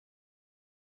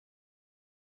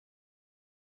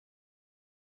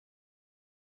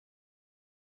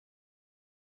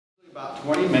About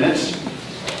 20 minutes.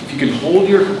 If you can hold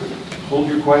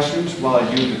your questions while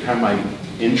I do kind of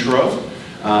my intro,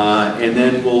 and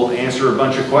then we'll answer a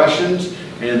bunch of questions,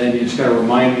 and then you just got to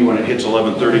remind me when it hits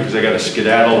 11:30 because I got to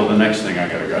skedaddle to the next thing I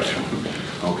got to go to.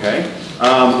 Okay.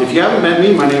 If you haven't met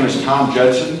me, my name is Tom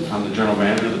Judson. I'm the general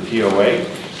manager of the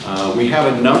POA. We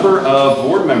have a number of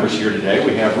board members here today.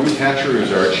 We have Ruth Hatcher,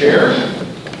 who's our chair.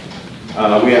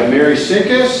 We have Mary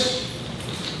Sinkus.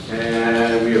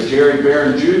 And we have Jerry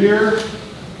Barron Jr.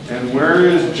 And where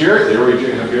is Jerry? There we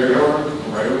have Jerry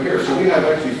right over here. So we have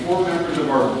actually 4 members of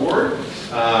our board.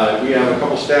 We have a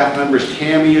couple staff members.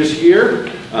 Tammy is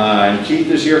here, and Keith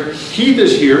is here. Keith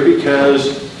is here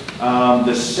because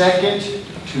the second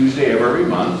Tuesday of every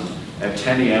month at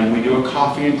 10 a.m. we do a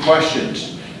coffee and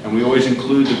questions. And we always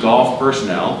include the golf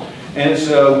personnel. And it's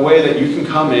a way that you can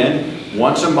come in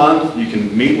once a month. You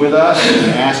can meet with us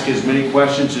and ask as many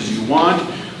questions as you want.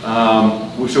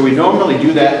 So we normally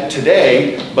do that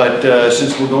today, but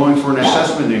since we're going for an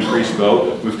assessment increase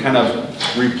vote, we've kind of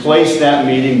replaced that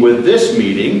meeting with this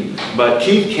meeting. But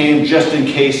Keith came just in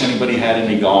case anybody had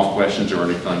any golf questions or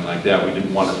anything like that. We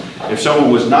didn't want to, if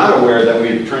someone was not aware that we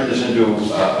had turned this into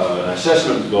an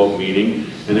assessment vote meeting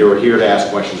and they were here to ask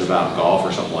questions about golf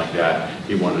or something like that,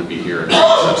 he wanted to be here and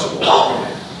accessible.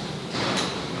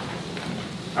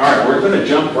 All right, we're going to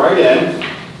jump right in.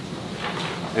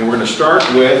 And we're going to start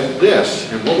with this.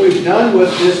 And what we've done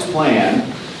with this plan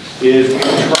is we've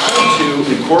tried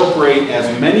to incorporate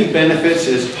as many benefits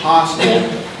as possible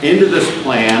into this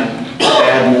plan to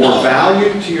add more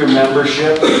value to your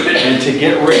membership and to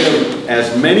get rid of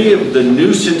as many of the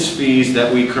nuisance fees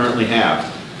that we currently have.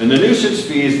 And the nuisance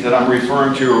fees that I'm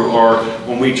referring to are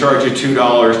when we charge you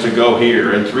 $2 to go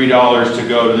here and $3 to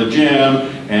go to the gym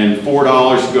and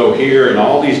 $4 to go here and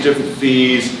all these different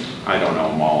fees. I don't know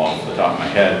them all off the top of my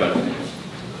head, but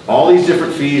all these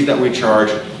different fees that we charge,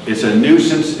 it's a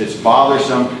nuisance, it's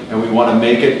bothersome, and we want to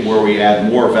make it where we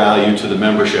add more value to the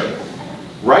membership.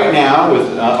 Right now, with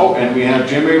and we have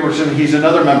Jim Aberson, he's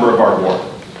another member of our board.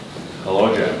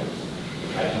 Hello, Jim.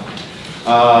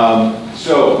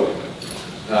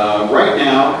 Right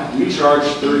now, we charge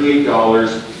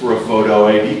 $38 for a photo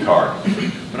ID card.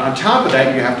 But on top of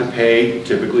that, you have to pay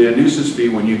typically a nuisance fee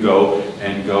when you go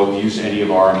use any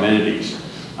of our amenities.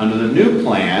 Under the new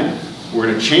plan, we're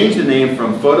going to change the name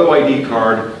from photo ID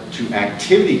card to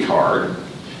activity card,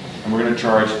 and we're going to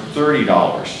charge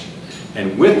 $30.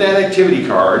 And with that activity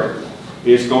card,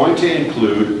 it's going to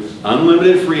include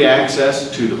unlimited free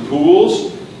access to the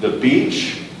pools, the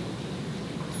beach,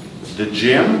 the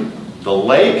gym, the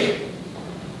lake,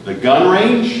 the gun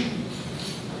range,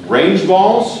 range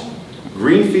balls,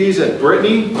 green fees at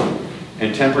Brittany,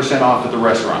 and 10% off at the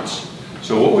restaurants.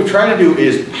 So what we try to do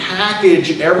is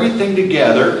package everything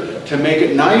together to make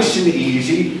it nice and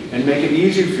easy and make it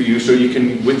easy for you so you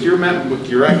can, with your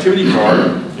activity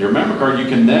card, your member card, you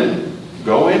can then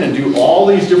go in and do all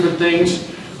these different things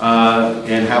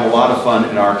and have a lot of fun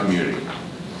in our community.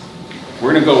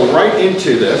 We're going to go right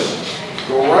into this,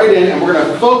 go right in, and we're going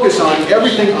to focus on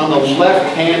everything on the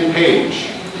left-hand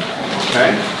page.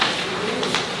 Okay?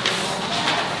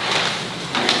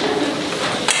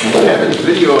 Kevin's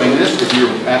videoing this. If you're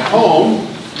at home,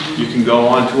 you can go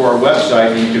onto our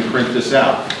website and you can print this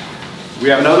out. We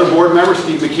have another board member,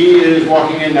 Steve McKee, is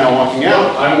walking in now, walking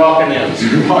out. I'm walking in.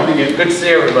 You're walking in. Good to see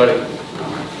everybody.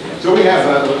 So we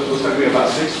have, looks like we have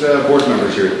about 6 board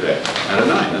members here today. Out of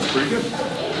 9, that's pretty good.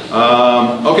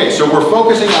 Okay, so we're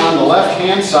focusing on the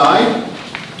left-hand side.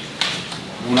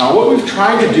 Now what we've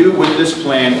tried to do with this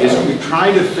plan is we've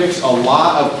tried to fix a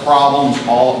lot of problems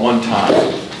all at one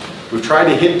time. We've tried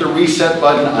to hit the reset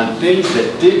button on things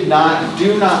that do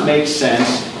not make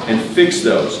sense and fix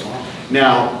those.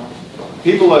 Now,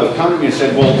 people have come to me and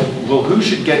said, well, who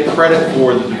should get credit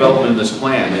for the development of this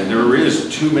plan? And there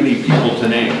is too many people to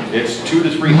name. It's 200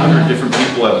 to 300 different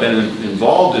people have been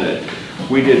involved in it.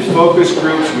 We did focus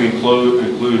groups, we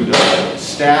include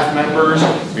staff members,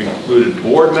 we included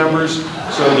board members.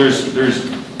 So there's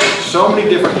so many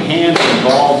different hands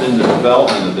involved in the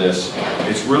development of this.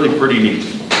 It's really pretty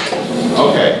neat.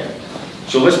 Okay,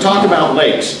 so let's talk about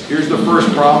lakes. Here's the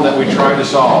first problem that we tried to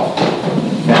solve.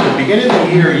 At the beginning of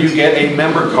the year, you get a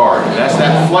member card. That's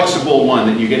that flexible one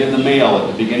that you get in the mail at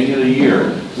the beginning of the year.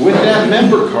 With that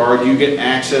member card, you get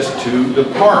access to the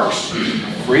parks,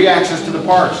 free access to the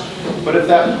parks. But if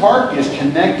that park is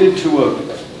connected to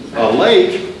a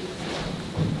lake,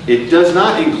 it does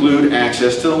not include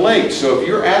access to the lake. So if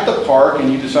you're at the park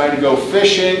and you decide to go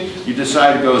fishing, you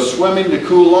decide to go swimming to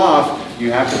cool off,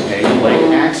 you have to pay the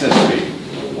lake access fee.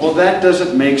 Well, that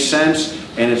doesn't make sense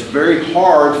And it's very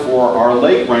hard for our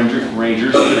lake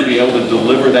rangers to be able to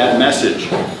deliver that message.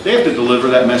 They have to deliver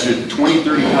that message 20,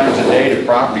 30 times a day to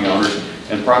property owners,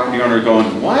 and property owners are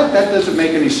going, what? That doesn't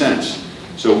make any sense.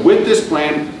 So with this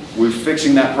plan, we're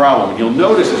fixing that problem. And you'll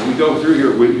notice as we go through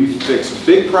here, we fix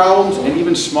big problems and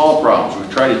even small problems.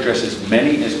 We try to address as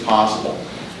many as possible.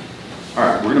 All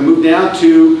right, we're going to move down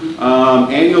to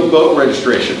annual boat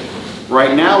registration.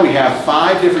 Right now we have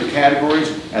 5 different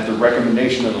categories. At the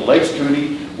recommendation of the Lakes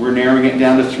Committee, we're narrowing it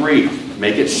down to 3.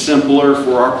 Make it simpler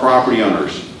for our property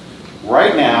owners.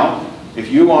 Right now, if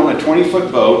you own a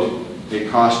 20-foot boat, it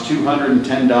costs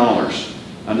 $210.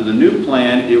 Under the new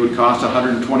plan, it would cost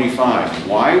 $125.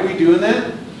 Why are we doing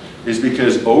that? Is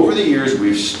because over the years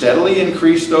we've steadily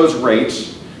increased those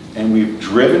rates, and we've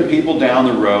driven people down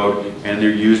the road, and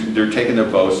they're taking their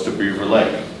boats to Beaver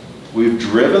Lake. We've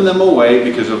driven them away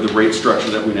because of the rate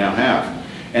structure that we now have.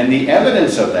 And the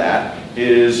evidence of that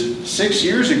is 6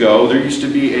 years ago, there used to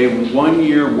be a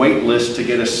 1-year wait list to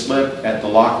get a slip at the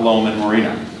Loch Lomond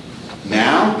Marina.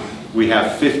 Now, we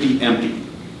have 50 empty.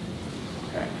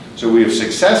 Okay. So we have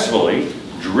successfully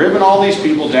driven all these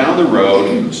people down the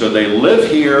road, so they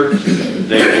live here,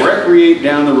 they recreate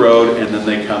down the road, and then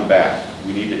they come back.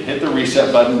 We need to hit the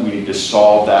reset button, we need to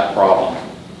solve that problem.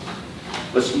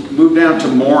 Let's move down to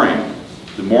mooring.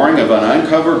 The mooring of an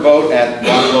uncovered boat at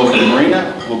Loch Lomond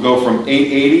Marina will go from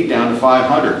 $880 down to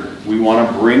 $500. We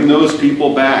want to bring those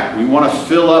people back. We want to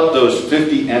fill up those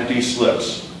 50 empty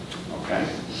slips. Okay.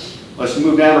 Let's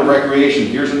move down to recreation.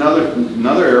 Here's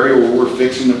another area where we're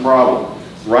fixing the problem.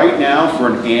 Right now, for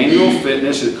an annual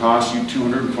fitness, it costs you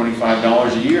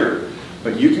 $225 a year.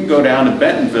 But you can go down to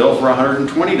Bentonville for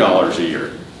 $120 a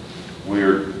year.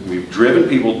 We've driven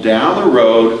people down the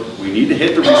road. We need to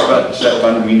hit the reset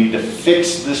button. We need to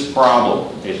fix this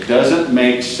problem. It doesn't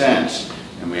make sense,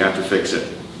 and we have to fix it.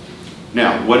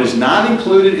 Now, what is not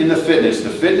included in the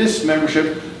fitness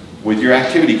membership with your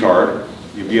activity card,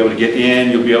 you'll be able to get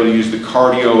in, you'll be able to use the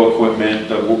cardio equipment,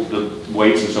 the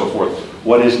weights and so forth.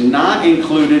 What is not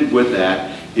included with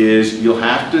that is you'll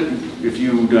have to, if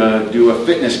you do a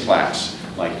fitness class,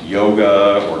 like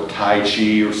yoga or Tai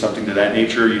Chi or something to that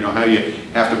nature, you know how you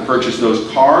have to purchase those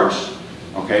cards,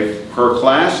 okay, per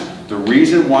class. The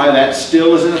reason why that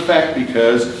still is in effect,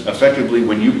 because effectively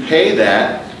when you pay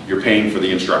that, you're paying for the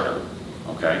instructor,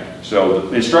 okay? So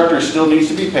the instructor still needs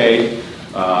to be paid.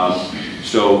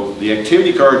 So the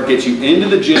activity card gets you into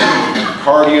the gym,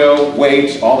 cardio,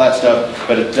 weights, all that stuff,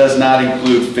 but it does not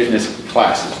include fitness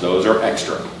classes. Those are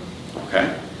extra,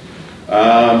 okay?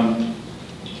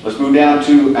 Let's move down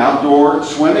to outdoor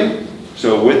swimming.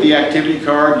 So with the activity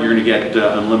card, you're going to get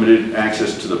unlimited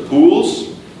access to the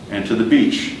pools and to the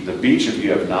beach. The beach, if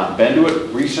you have not been to it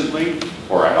recently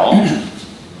or at all,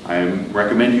 I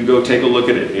recommend you go take a look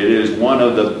at it. It is one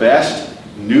of the best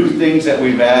new things that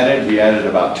we've added. We added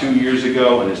about 2 years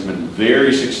ago, and it's been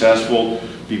very successful.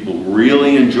 People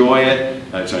really enjoy it.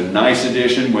 It's a nice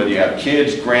addition. Whether you have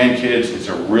kids, grandkids, it's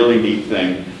a really neat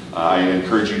thing. I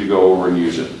encourage you to go over and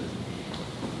use it.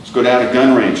 Let's go down to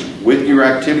gun range. With your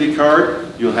activity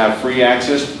card, you'll have free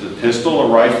access to the pistol or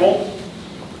rifle.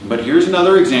 But here's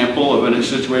another example of a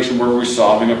situation where we're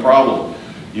solving a problem.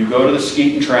 You go to the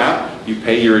skeet and trap, you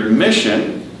pay your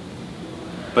admission,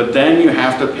 but then you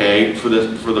have to pay for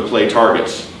the play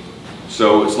targets.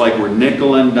 So it's like we're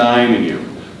nickel and diming you.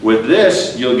 With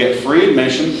this, you'll get free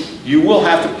admission. You will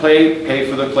have to pay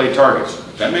for the play targets.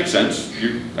 That makes sense.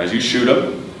 As you shoot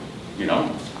them, you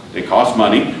know, they cost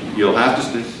money. You'll have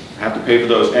to pay for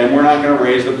those. And we're not going to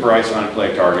raise the price on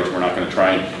play targets. We're not going to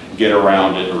try and get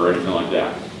around it or anything like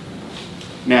that.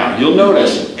 Now, you'll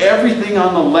notice everything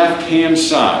on the left-hand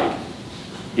side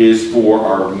is for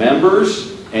our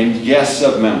members and guests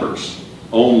of members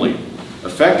only.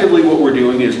 Effectively, what we're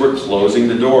doing is we're closing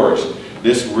the doors.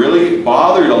 This really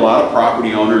bothered a lot of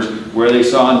property owners where they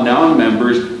saw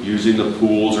non-members using the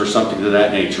pools or something to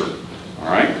that nature. All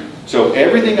right? So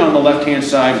everything on the left-hand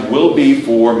side will be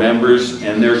for members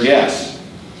and their guests.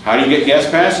 How do you get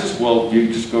guest passes? Well,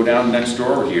 you just go down next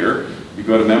door here. You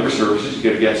go to member services, you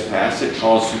get a guest pass. It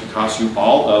costs you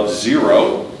all of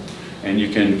 $0, and you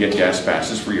can get guest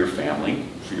passes for your family,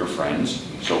 for your friends,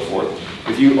 and so forth.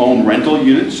 If you own rental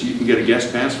units, you can get a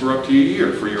guest pass for up to a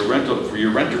year for your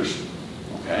renters.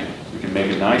 Okay, we can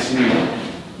make it nice and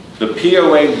easy. The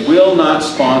POA will not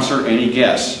sponsor any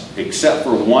guests, except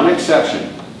for one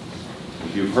exception.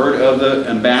 If you've heard of the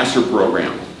Ambassador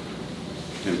Program.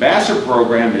 The Ambassador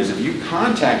Program is if you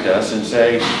contact us and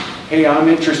say, hey, I'm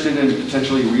interested in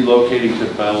potentially relocating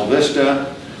to Bella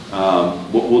Vista,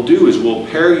 what we'll do is we'll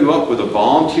pair you up with a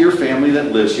volunteer family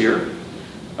that lives here.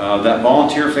 That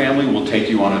volunteer family will take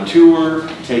you on a tour,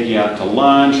 take you out to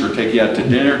lunch, or take you out to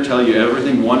dinner, tell you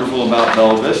everything wonderful about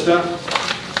Bella Vista.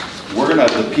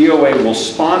 The POA will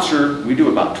sponsor, we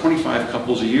do about 25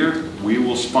 couples a year, we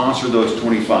will sponsor those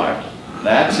 25.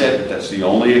 That's it, that's the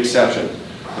only exception.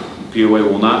 The POA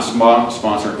will not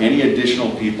sponsor any additional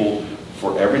people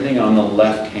for everything on the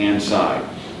left-hand side.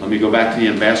 Let me go back to the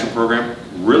ambassador program,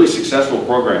 really successful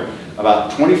program.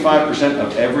 About 25%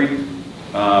 of every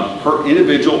per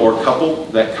individual or couple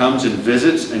that comes and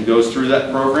visits and goes through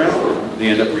that program, they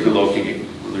end up relocating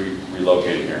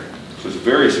here. So it's a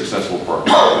very successful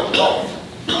program.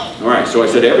 All right, so I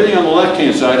said everything on the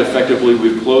left-hand side, effectively,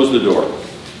 we've closed the door.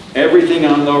 Everything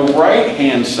on the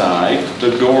right-hand side,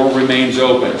 the door remains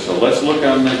open. So let's look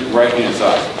on the right-hand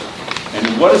side.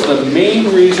 And what is the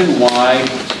main reason why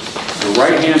the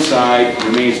right-hand side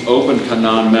remains open to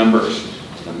non-members?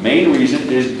 The main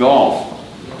reason is golf.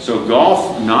 So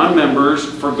golf, non-members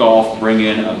for golf bring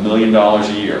in $1 million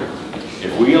a year.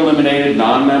 If we eliminated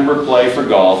non-member play for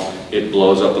golf, it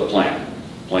blows up the plan.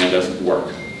 The plan doesn't work.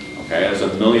 Okay, that's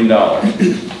 $1 million.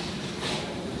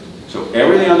 So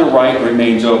everything on the right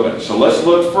remains open. So let's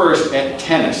look first at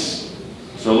tennis.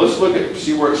 So let's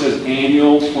see where it says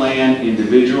annual plan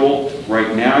individual.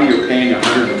 Right now you're paying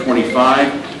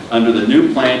 $125. Under the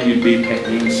new plan you'd be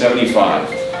paying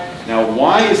 $75. Now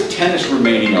why is tennis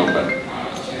remaining open?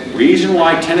 The reason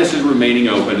why tennis is remaining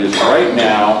open is right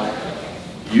now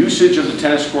usage of the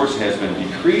tennis courts has been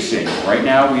decreasing. Right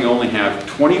now we only have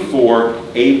 24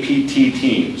 APT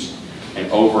teams. And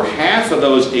over half of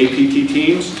those APT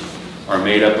teams are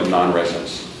made up of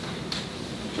non-residents.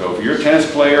 So if you're a tennis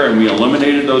player and we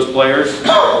eliminated those players, you're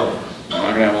not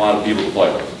going to have a lot of people to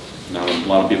play with. Not a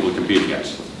lot of people to compete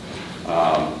against.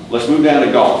 Let's move down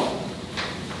to golf.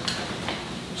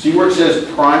 See where it says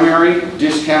primary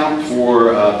discount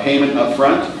for payment up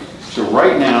front? So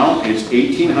right now it's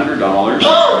 $1,800.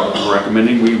 We're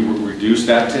recommending we reduce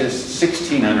that to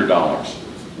 $1,600.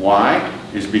 Why?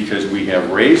 Is because we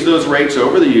have raised those rates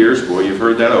over the years. Boy, you've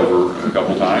heard that over a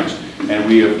couple times. And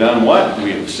we have done what?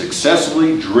 We have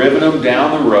successfully driven them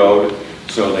down the road.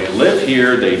 So they live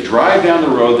here, they drive down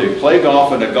the road, they play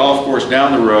golf at a golf course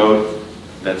down the road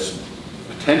that's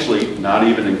potentially not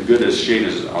even in good as shape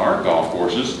as our golf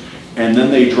courses, and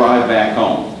then they drive back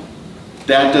home.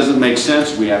 That doesn't make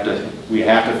sense. We have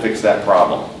to fix that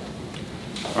problem.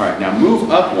 All right, now move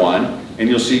up one, and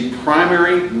you'll see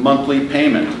primary monthly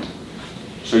payment.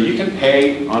 So you can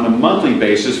pay on a monthly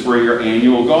basis for your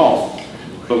annual golf,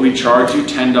 but we charge you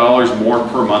 $10 more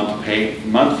per month to pay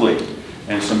monthly.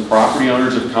 And some property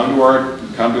owners have come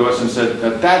to us and said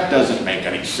that doesn't make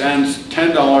any sense.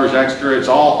 $10 extra, it's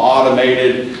all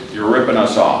automated, you're ripping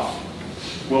us off.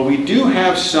 Well, we do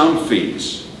have some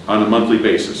fees on a monthly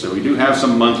basis. So we do have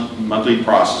some monthly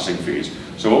processing fees.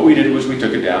 So what we did was we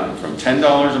took it down from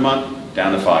 $10 a month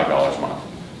down to $5 a month.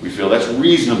 We feel that's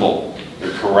reasonable.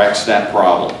 It corrects that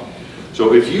problem.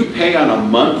 So if you pay on a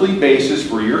monthly basis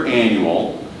for your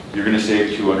annual, you're going to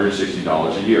save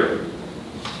 $260 a year.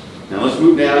 Now let's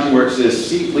move down to where it says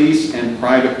seat lease and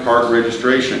private cart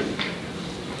registration.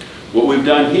 What we've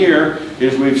done here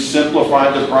is we've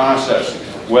simplified the process.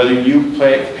 Whether you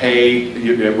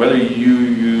whether you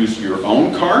use your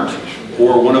own cart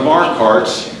or one of our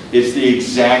carts, it's the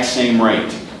exact same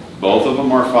rate. Both of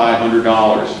them are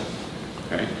 $500.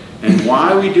 Okay? And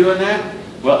why are we doing that?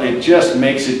 Well, it just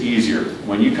makes it easier.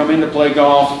 When you come in to play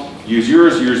golf, use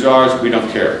yours, use ours, we don't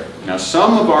care. Now,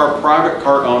 some of our private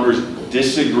cart owners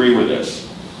disagree with this.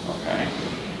 Okay?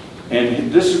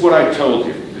 And this is what I told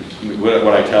you,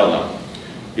 what I tell them,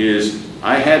 is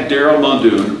I had Daryl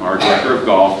Muldoon, our director of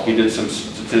golf, he did some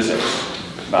statistics.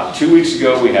 About 2 weeks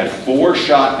ago, we had 4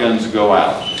 shotguns go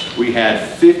out. We had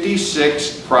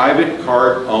 56 private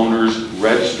cart owners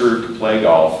registered to play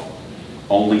golf.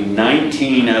 Only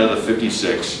 19 out of the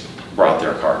 56 brought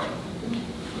their cart.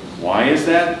 Why is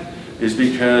that? Is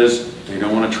because they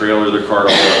don't want to trailer their cart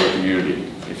all over the community.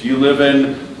 If you live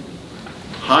in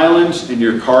Highlands and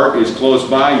your cart is close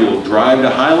by, you'll drive to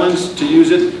Highlands to use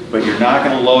it, but you're not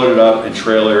going to load it up and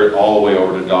trailer it all the way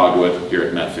over to Dogwood here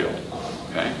at Metfield.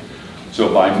 Okay?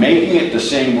 So by making it the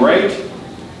same rate,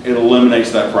 it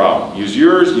eliminates that problem. Use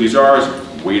yours, use ours,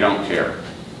 we don't care.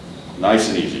 Nice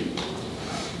and easy.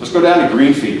 Let's go down to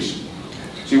green fees.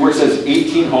 See where it says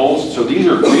 18 holes? So these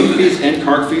are green fees and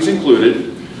cart fees included.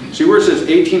 See where it says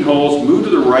 18 holes, move to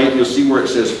the right, you'll see where it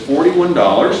says $41.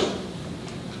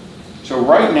 So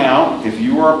right now, if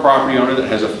you are a property owner that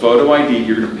has a photo ID,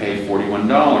 you're going to pay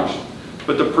 $41.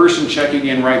 But the person checking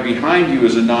in right behind you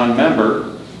is a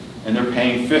non-member, and they're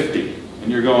paying $50.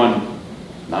 And you're going,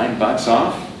 $9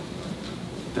 off?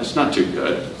 That's not too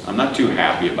good. I'm not too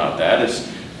happy about that.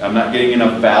 I'm not getting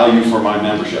enough value for my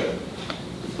membership.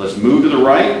 Let's move to the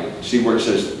right, see where it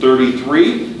says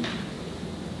 33.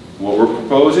 What we're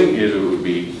proposing is it would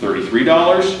be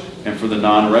 $33, and for the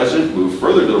non-resident, move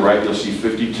further to the right, you'll see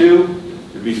 52.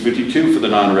 It would be 52 for the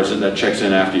non-resident that checks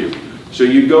in after you. So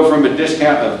you go from a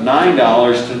discount of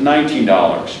 $9 to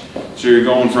 $19. So you're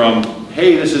going from,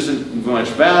 hey, this isn't much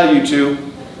value, to,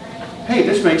 hey,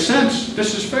 this makes sense,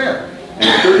 this is fair. And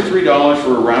 $33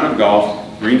 for a round of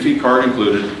golf, green fee card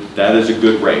included, that is a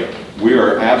good rate. We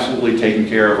are absolutely taking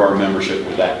care of our membership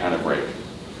with that kind of rate.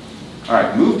 All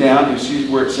right, move down, you see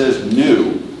where it says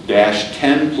new,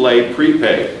 -10 play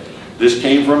prepaid. This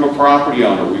came from a property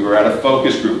owner. We were at a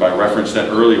focus group. I referenced that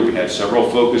earlier. We had several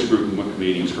focus group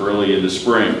meetings early in the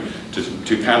spring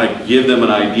to kind of give them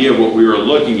an idea of what we were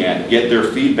looking at, get their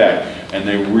feedback. And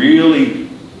they really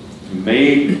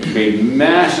made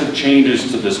massive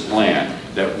changes to this plan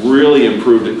that really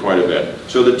improved it quite a bit.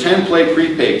 So the 10 play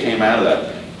prepaid came out of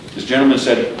that. This gentleman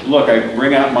said, look, I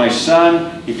bring out my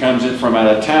son, he comes in from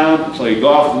out of town to play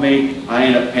golf with me, I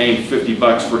end up paying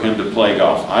 $50 for him to play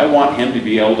golf. I want him to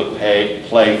be able to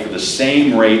play for the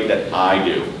same rate that I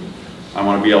do. I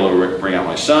want to be able to bring out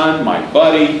my son, my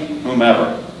buddy,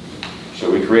 whomever. So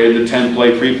we created the 10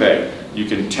 play prepaid. You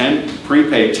can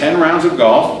prepay 10 rounds of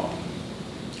golf.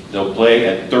 They'll play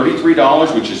at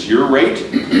 $33, which is your rate.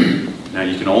 Now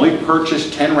you can only purchase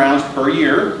 10 rounds per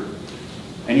year,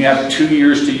 and you have 2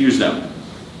 years to use them.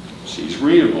 Seems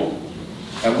reasonable.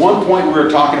 At one point we were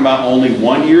talking about only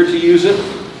 1 year to use it,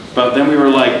 but then we were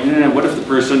like, what if the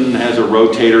person has a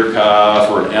rotator cuff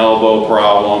or an elbow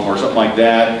problem or something like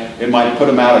that? It might put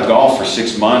them out of golf for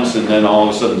 6 months, and then all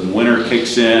of a sudden winter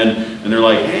kicks in, and they're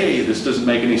like, hey, this doesn't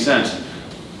make any sense.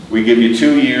 We give you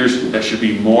 2 years. That should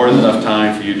be more than enough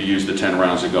time for you to use the 10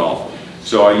 rounds of golf.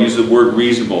 So I use the word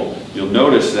reasonable. You'll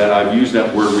notice that I've used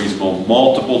that word reasonable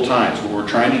multiple times. What we're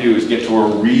trying to do is get to a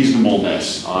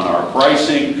reasonableness on our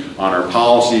pricing, on our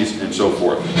policies, and so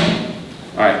forth.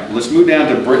 All right, let's move down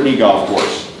to Brittany Golf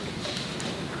Course.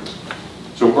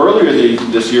 So earlier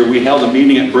this year, we held a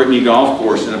meeting at Brittany Golf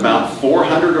Course, and about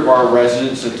 400 of our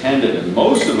residents attended, and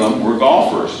most of them were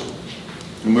golfers.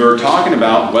 And we were talking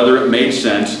about whether it made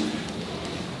sense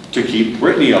to keep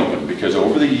Brittany open, because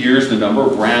over the years the number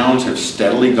of rounds have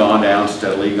steadily gone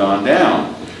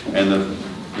down. And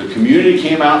the community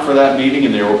came out for that meeting,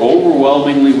 and they were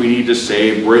overwhelmingly, we need to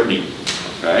save Brittany.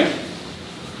 Okay?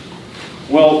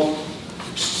 Well,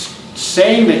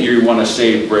 saying that you want to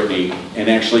save Brittany and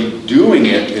actually doing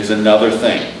it is another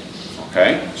thing.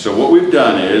 Okay? So what we've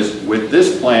done is, with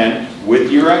this plan,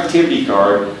 with your activity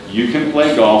card, you can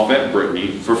play golf at Brittany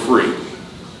for free.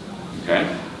 Okay?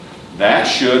 That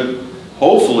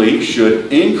hopefully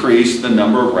should increase the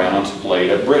number of rounds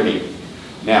played at Brittany.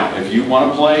 Now, if you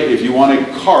want a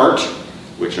cart,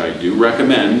 which I do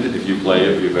recommend if you've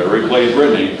already played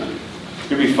Brittany, it's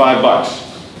going to be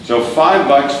 $5. So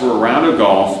 $5 for a round of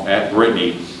golf at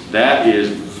Brittany, that is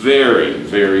very,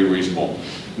 very reasonable.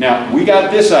 Now, we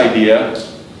got this idea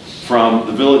from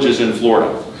the villages in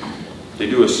Florida. They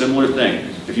do a similar thing.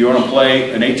 If you want to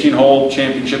play an 18-hole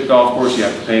championship golf course, you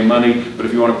have to pay money. But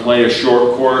if you want to play a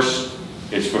short course,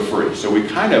 it's for free. So we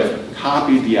kind of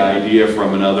copied the idea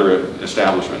from another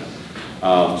establishment.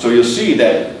 So you'll see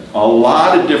that a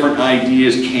lot of different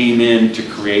ideas came in to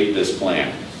create this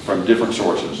plan from different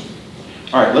sources.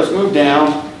 All right, let's move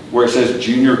down where it says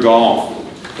junior golf.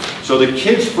 So the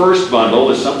Kids First bundle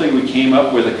is something we came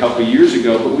up with a couple years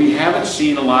ago, but we haven't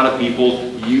seen a lot of people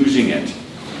using it.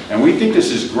 And we think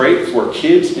this is great for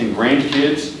kids and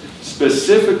grandkids.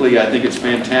 Specifically, I think it's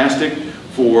fantastic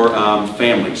for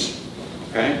families.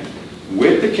 Okay?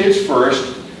 With the Kids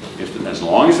First, as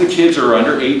long as the kids are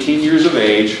under 18 years of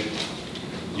age,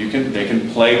 they can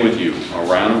play with you a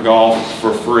round of golf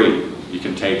for free. You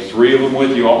can take 3 of them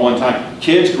with you at one time.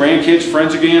 Kids, grandkids,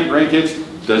 friends again,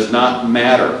 grandkids, does not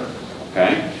matter.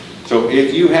 Okay? So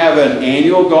if you have an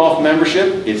annual golf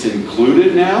membership, it's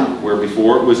included now, where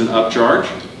before it was an upcharge.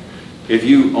 If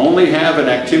you only have an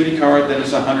activity card, then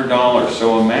it's $100.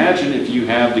 So imagine if you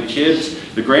have the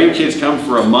grandkids come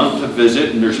for a month to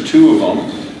visit, and there's 2 of them,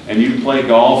 and you play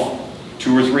golf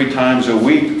 2 or 3 times a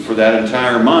week for that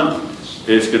entire month,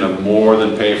 it's going to more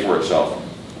than pay for itself.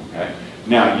 Okay?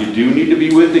 Now, you do need to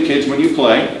be with the kids when you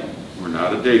play. We're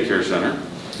not a daycare center.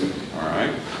 All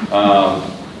right?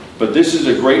 But this is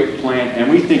a great plan,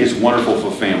 and we think it's wonderful for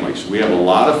families. We have a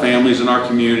lot of families in our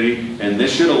community, and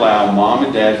this should allow mom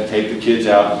and dad to take the kids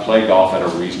out and play golf at a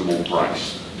reasonable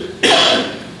price.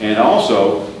 And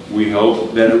also, we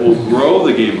hope that it will grow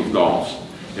the game of golf.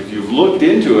 If you've looked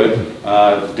into it,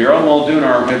 Daryl Muldoon,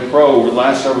 our head pro, over the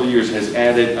last several years has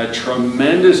added a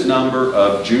tremendous number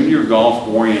of junior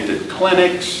golf-oriented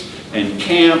clinics and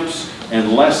camps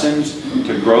and lessons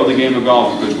to grow the game of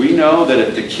golf, because we know that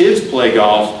if the kids play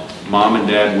golf, mom and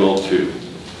dad will too.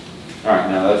 All right,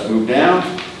 now let's move down.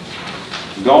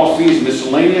 Golf fees,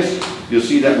 miscellaneous. You'll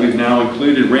see that we've now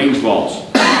included range balls.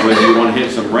 Whether you want to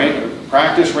hit some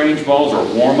practice range balls or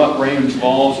warm-up range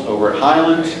balls over at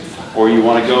Highlands, or you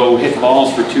want to go hit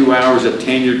balls for 2 hours at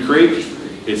Tanyard Creek,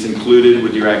 it's included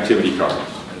with your activity card.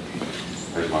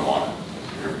 There's my water.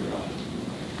 There we go.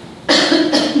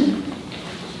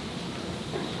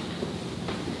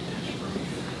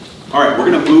 All right,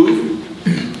 we're going to move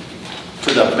to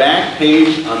the back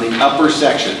page on the upper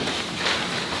section.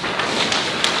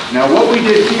 Now what we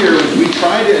did here is we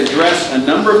tried to address a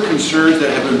number of concerns that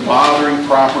have been bothering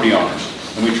property owners.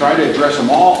 And we try to address them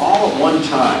all at one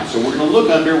time. So we're going to look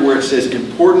under where it says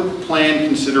important plan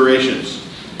considerations.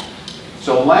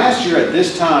 So last year at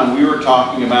this time we were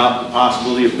talking about the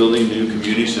possibility of building a new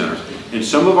community center. And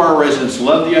some of our residents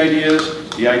loved the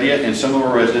idea, and some of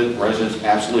our residents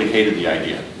absolutely hated the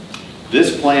idea.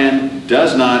 This plan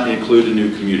does not include a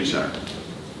new community center.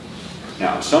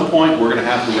 Now at some point we're going to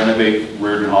have to renovate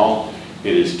Reardon Hall.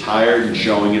 It is tired and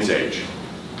showing its age.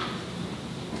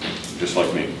 Just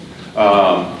like me.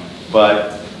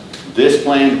 But this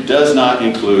plan does not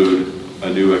include a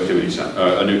new activity center,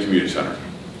 a new community center.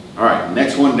 All right,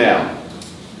 next one down.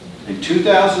 In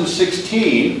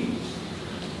 2016,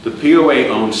 the POA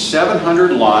owned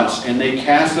 700 lots, and they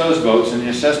cast those votes in the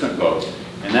assessment vote,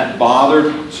 and that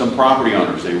bothered some property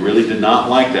owners. They really did not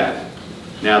like that.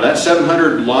 Now that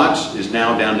 700 lots is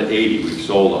now down to 80. We've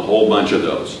sold a whole bunch of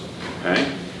those.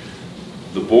 Okay.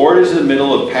 The board is in the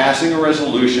middle of passing a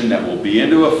resolution that will be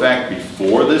into effect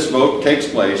before this vote takes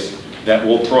place that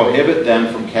will prohibit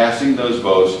them from casting those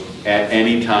votes at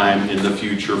any time in the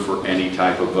future for any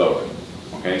type of vote.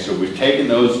 Okay, so we've taken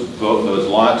those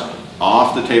lots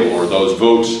off the table, or those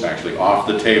votes actually off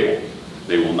the table.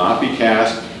 They will not be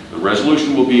cast. The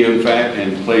resolution will be in fact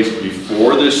in place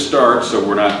before this starts, so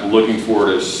we're not looking for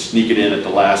to sneak it in at the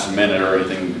last minute or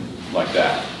anything like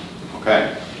that.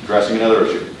 Okay, addressing another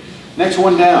issue. Next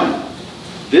one down.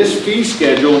 This fee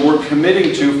schedule we're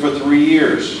committing to for 3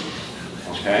 years.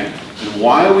 Okay? And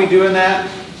why are we doing that?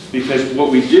 Because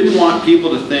what we didn't want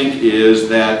people to think is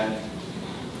that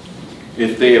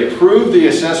if they approve the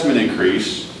assessment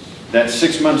increase, that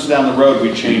 6 months down the road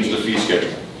we change the fee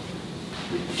schedule.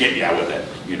 Get you out with it.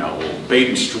 You know, we'll bait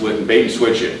and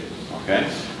switch it.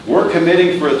 Okay? We're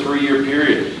committing for a 3-year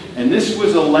period. And this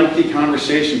was a lengthy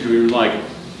conversation because we were like,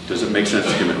 does it make sense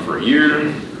to commit for a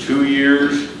year, 2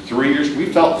 years, 3 years? We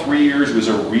felt 3 years was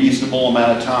a reasonable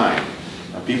amount of time.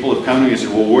 People have come to me and said,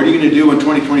 well, what are you going to do in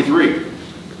 2023?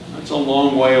 That's a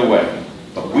long way away.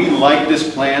 But we like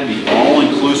this plan, the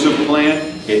all-inclusive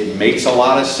plan. It makes a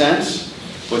lot of sense.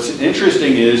 What's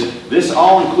interesting is this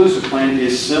all-inclusive plan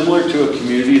is similar to a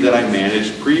community that I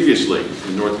managed previously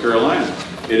in North Carolina.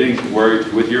 Where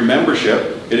with your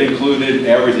membership, it included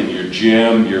everything, your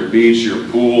gym, your beach, your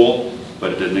pool,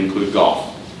 but it didn't include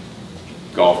golf.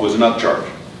 Golf was an upcharge.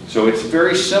 So it's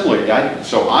very similar.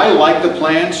 So I like the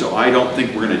plan, so I don't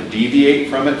think we're going to deviate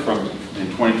from it in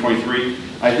 2023.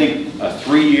 I think a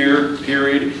 3-year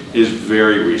period is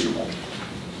very reasonable.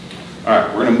 All right,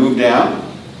 we're going to move down.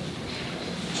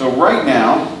 So right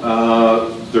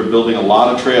now, they're building a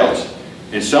lot of trails.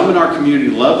 And some in our community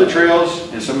love the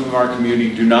trails, and some in our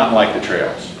community do not like the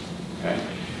trails. Okay?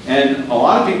 And a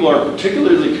lot of people are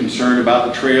particularly concerned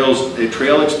about the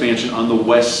trail expansion on the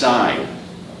west side.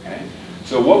 Okay?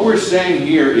 So what we're saying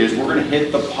here is we're going to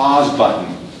hit the pause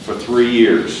button for 3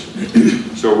 years.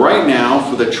 So right now,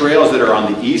 for the trails that are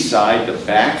on the east side, the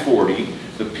back 40,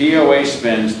 the POA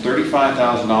spends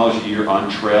 $35,000 a year on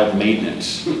trail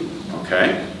maintenance.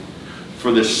 Okay?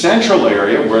 For the central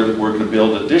area, where we're going to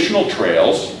build additional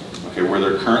trails, okay, where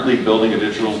they're currently building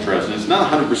additional trails, and it's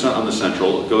not 100% on the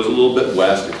central, it goes a little bit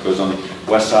west, it goes on the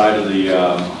west side of the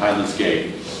Highlands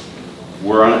Gate.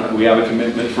 We have a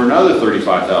commitment for another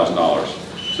 $35,000.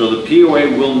 So the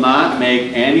POA will not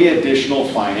make any additional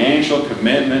financial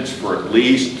commitments for at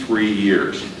least 3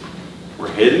 years.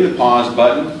 We're hitting the pause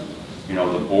button. You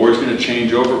know, the board's going to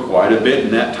change over quite a bit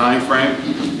in that time frame.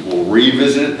 We'll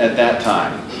revisit it at that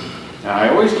time. Now, I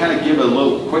always kind of give a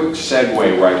little quick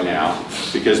segue right now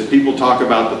because people talk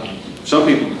about some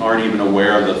people aren't even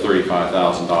aware of the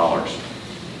 $35,000.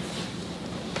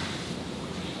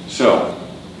 So,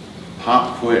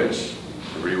 pop quiz.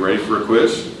 Everybody ready for a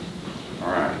quiz?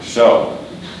 All right, so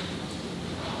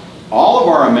all of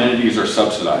our amenities are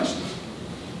subsidized.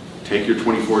 Take your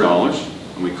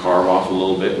 $24, and we carve off a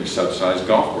little bit, we subsidize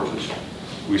golf courses.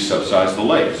 We subsidize the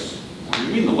lakes. What do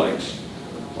you mean the lakes?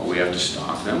 Well, we have to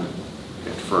stock them, we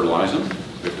have to fertilize them,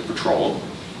 we have to patrol them.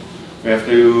 We have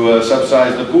to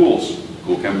subsidize the pools.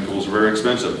 Pool chemicals are very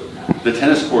expensive. The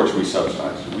tennis courts we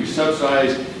subsidize. We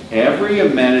subsidize every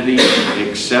amenity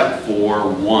except for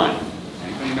one.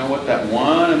 Anybody know what that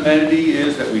one amenity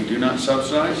is that we do not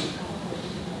subsidize?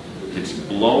 It's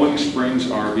Blowing Springs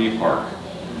RV Park.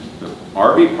 The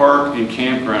RV park and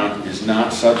campground is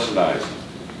not subsidized.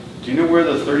 Do you know where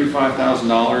the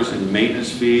 $35,000 in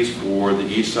maintenance fees for the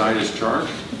east side is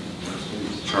charged?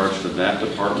 It's charged to that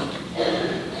department.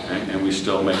 Okay? And we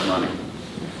still make money.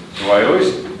 So I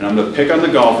always, and I'm going to pick on the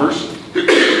golfers,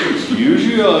 it's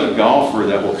usually a golfer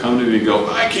that will come to me and go,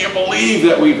 I can't believe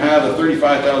that we've had a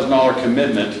 $35,000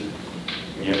 commitment,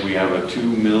 and yet we have a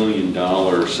 $2 million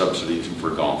subsidy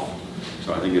for golf.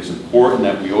 So I think it's important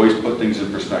that we always put things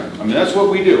in perspective. I mean, that's what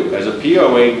we do. As a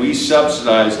POA, we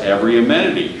subsidize every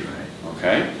amenity.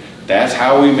 Okay? That's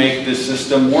how we make this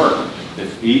system work.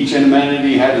 If each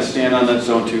amenity had to stand on its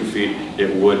own 2 feet,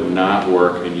 it would not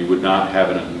work, and you would not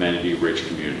have an amenity-rich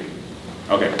community.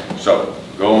 Okay, so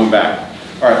going back.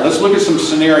 All right, let's look at some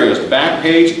scenarios. Back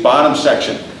page, bottom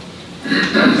section.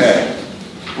 Okay,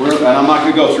 and I'm not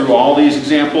going to go through all these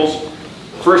examples.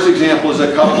 First example is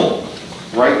a couple.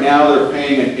 Right now, they're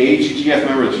paying an AGGF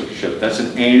membership. That's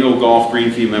an annual golf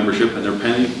green fee membership, and they're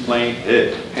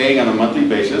paying on a monthly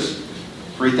basis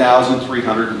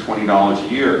 $3,320 a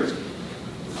year.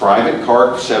 Private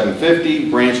cart $750,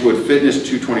 Branchwood Fitness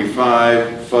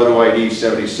 $225, photo ID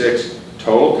 $76.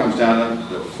 Total comes down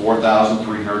to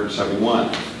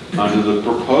 $4,371. Under the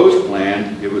proposed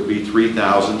plan, it would be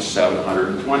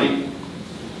 $3,720.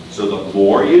 So the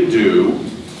more you do,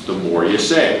 the more you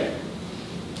save.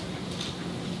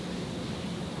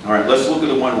 All right, let's look at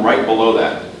the one right below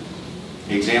that.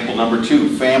 Example number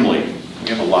 2, family. We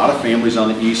have a lot of families on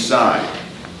the east side,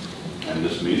 and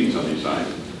this meeting's on the east side.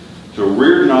 So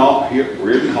Reardon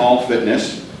Hall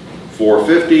Fitness,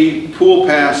 $450, pool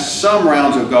pass, some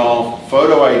rounds of golf,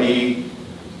 photo ID,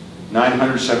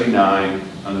 $979.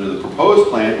 Under the proposed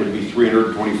plan, it would be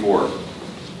 $324.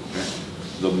 Okay.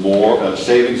 The more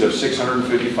savings of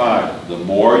 $655. The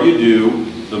more you do,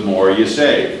 the more you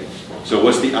save. So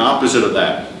what's the opposite of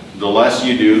that? The less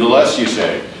you do, the less you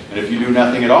save. And if you do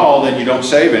nothing at all, then you don't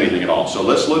save anything at all. So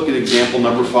let's look at example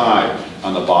number 5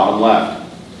 on the bottom left.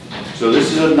 So this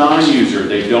is a non-user.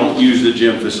 They don't use the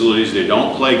gym facilities. They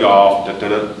don't play golf.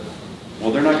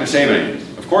 Well, they're not going to save anything.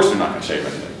 Of course they're not going to save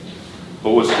anything.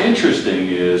 But what's interesting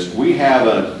is we have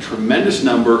a tremendous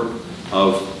number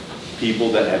of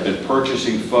people that have been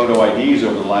purchasing photo IDs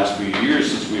over the last few years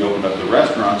since we opened up the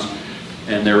restaurants,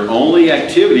 and their only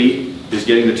activity is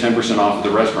getting the 10% off of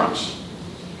the restaurants.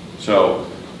 So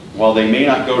while they may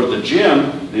not go to the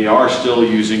gym, they are still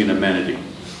using an amenity.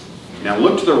 Now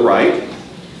look to the right,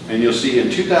 and you'll see in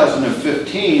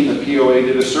 2015, the POA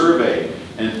did a survey,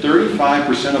 and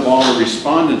 35% of all the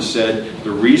respondents said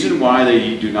the reason why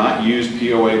they do not use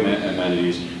POA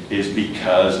amenities is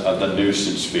because of the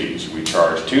nuisance fees. We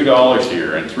charge $2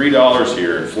 here, and $3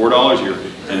 here, and $4 here,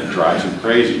 and it drives them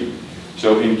crazy.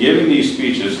 So in giving these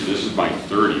speeches, this is my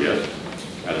 30th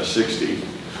out of 60,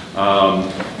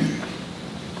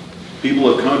 people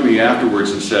have come to me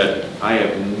afterwards and said, I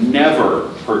have never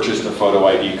purchased a photo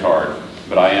ID card,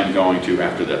 but I am going to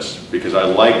after this, because I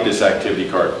like this activity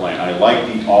card plan. I like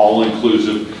the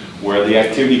all-inclusive, where the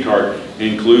activity card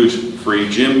includes free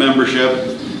gym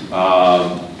membership,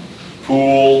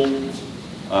 pool,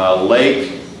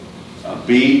 lake,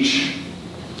 beach,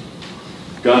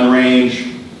 gun range,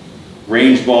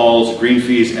 range balls, green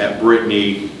fees at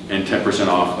Brittany, and 10%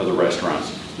 off of the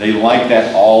restaurants. They like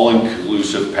that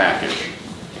all-inclusive package.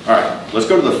 All right, let's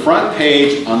go to the front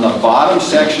page on the bottom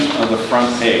section of the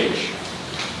front page.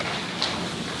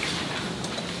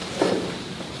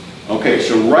 Okay,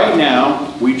 so right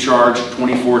now we charge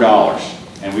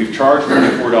 $24, and we've charged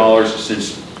 $24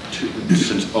 since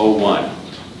 01.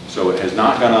 So it has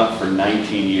not gone up for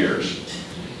 19 years.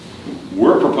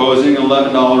 We're proposing an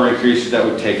 $11 increase that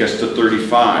would take us to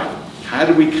 $35. How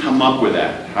did we come up with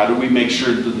that? How did we make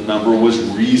sure that the number was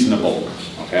reasonable?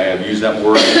 Okay, I've used that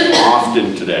word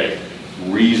often today,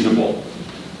 reasonable.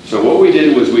 So what we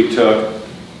did was we took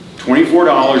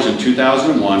 $24 in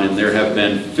 2001, and there have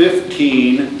been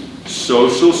 15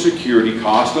 Social Security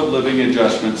cost of living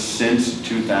adjustments since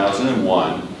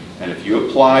 2001. And if you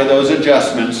apply those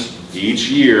adjustments each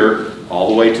year, all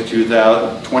the way to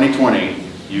 2020,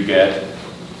 you get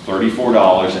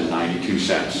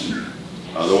 $34.92.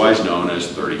 Otherwise known as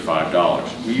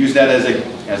 $35. We use that as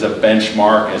a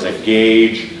benchmark, as a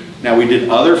gauge Now, we did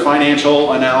other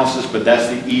financial analysis, but that's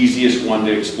the easiest one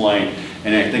to explain.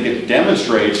 And I think it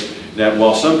demonstrates that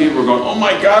while some people are going, oh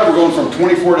my God, we're going from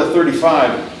 24 to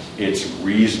 35, it's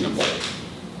reasonable.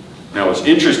 Now, what's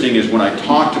interesting is when I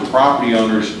talk to property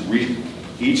owners,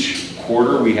 each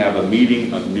quarter we have a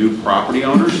meeting of new property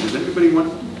owners. Has anybody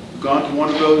gone to one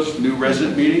of those new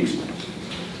resident meetings?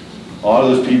 A lot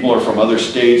of those people are from other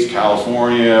states,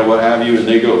 California, what have you, and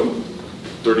they go,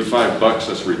 35 bucks,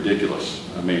 that's ridiculous.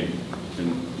 I mean,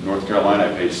 in North Carolina,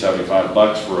 I paid 75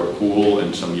 bucks for a pool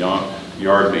and some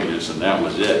yard maintenance, and that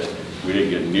was it. We didn't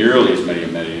get nearly as many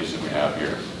amenities as we have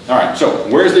here. All right, so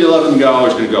where's the $11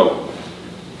 going to go?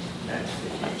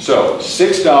 So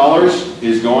 $6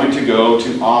 is going to go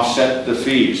to offset the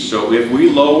fees. So if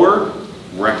we lower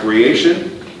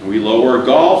recreation and we lower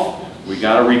golf, we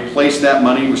got to replace that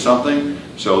money with something.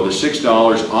 So the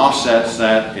 $6 offsets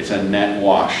that. It's a net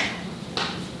wash.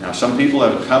 Now, some people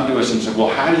have come to us and said, well,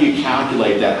 how do you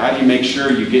calculate that? How do you make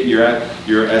sure you get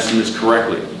your estimates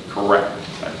correctly? Correct.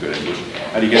 That's good English.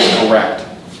 How do you get it correct?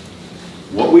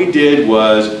 What we did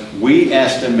was we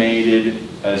estimated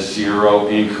a zero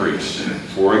increase.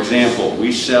 For example,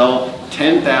 we sell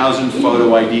 10,000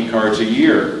 photo ID cards a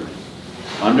year.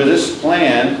 Under this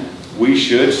plan, we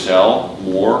should sell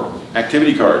more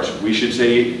activity cards. We should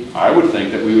say, I would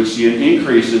think that we would see an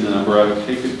increase in the number of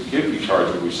activity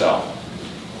cards that we sell.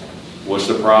 What's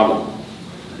the problem?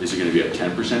 Is it going to be a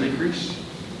 10% increase?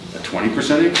 A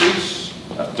 20% increase?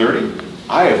 A 30%?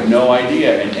 I have no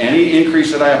idea. And any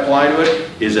increase that I apply to it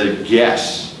is a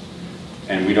guess.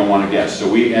 And we don't want to guess. So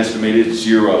we estimated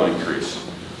zero increase.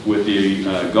 With the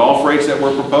golf rates that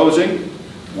we're proposing,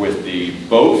 with the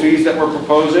boat fees that we're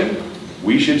proposing,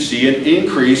 we should see an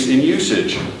increase in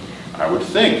usage. I would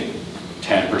think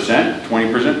 10%,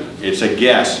 20%, it's a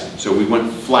guess. So we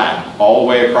went flat all the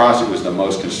way across. It was the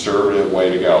most conservative way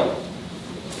to go.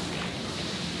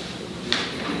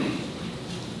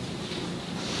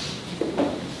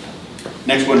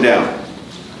 Next one down.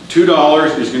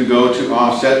 $2 is going to go to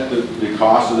offset the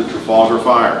cost of the Trafalgar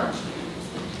fire.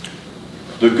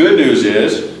 The good news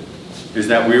is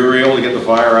that we were able to get the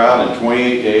fire out in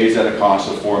 28 days at a cost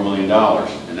of $4 million.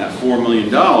 And that $4 million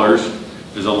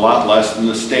is a lot less than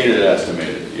the state had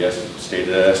estimated. Yes, the state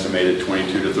had estimated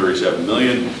 22 to 37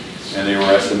 million, and they were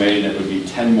estimating it would be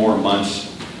 10 more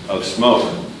months of smoke,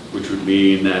 which would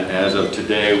mean that as of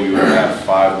today, we would have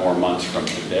 5 more months from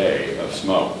today of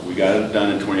smoke. We got it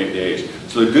done in 28 days.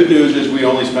 So the good news is we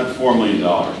only spent $4 million.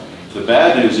 The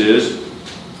bad news is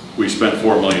we spent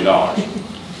 $4 million.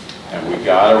 And we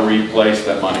got to replace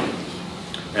that money.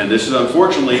 And this is,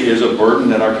 unfortunately, is a burden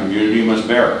that our community must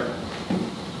bear.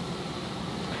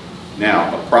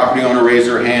 Now, a property owner raised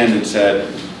their hand and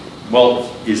said,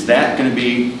 well, is that going to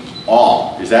be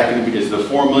all? Is the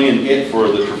 $4 million it for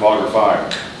the Trafalgar fire?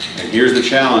 And here's the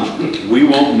challenge. We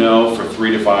won't know for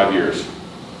 3 to 5 years.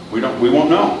 We won't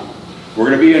know. We're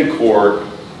going to be in court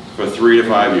for 3 to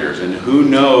 5 years. And who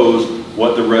knows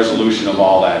what the resolution of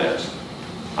all that is.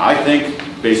 I think,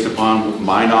 based upon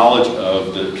my knowledge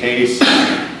of the case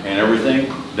and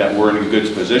everything, that we're in a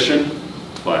good position.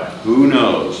 But who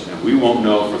knows? And we won't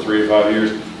know for 3 to 5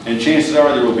 years. And chances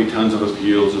are there will be tons of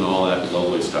appeals and all that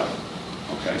lovely stuff.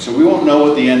 Okay, so we won't know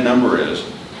what the end number is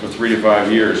for 3 to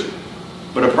 5 years.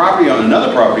 But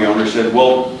another property owner said,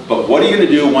 well, but what are you going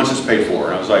to do once it's paid for?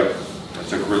 And I was like,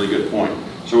 that's a really good point.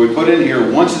 So we put in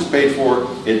here, once it's paid for,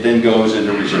 it then goes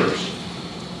into reserves.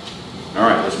 All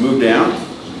right, let's move down.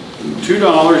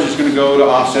 $2 is going to go to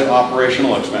offset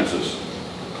operational expenses.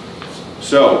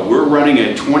 So we're running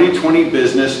a 2020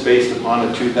 business based upon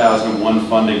a 2001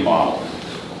 funding model.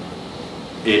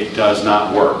 It does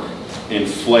not work.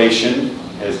 Inflation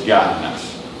has gotten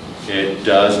us. It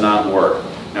does not work.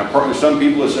 Now, some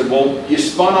people have said, well, you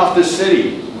spun off the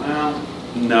city. Well,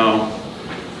 no.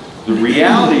 The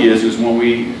reality is when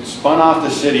we spun off the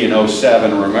city in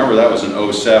 07, remember that was in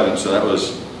 07, so that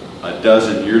was a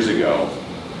dozen years ago.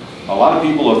 A lot of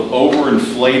people have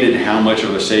overinflated how much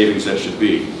of a savings that should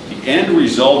be. The end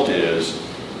result is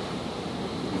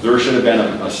there should have been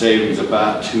a savings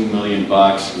about $2 million,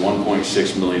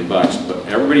 $1.6 million. But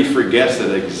everybody forgets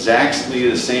that exactly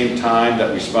the same time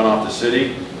that we spun off the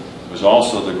city was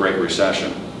also the Great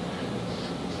Recession.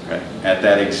 Okay. At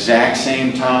that exact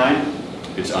same time,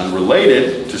 it's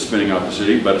unrelated to spinning off the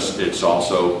city, but it's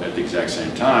also at the exact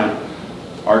same time,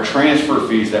 our transfer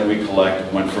fees that we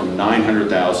collect went from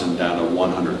 $900,000 down to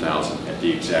 $100,000 at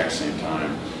the exact same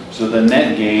time. So the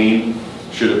net gain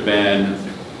should have been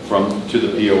to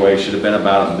the POA should have been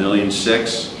about $1.6 million,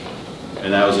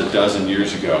 and that was a dozen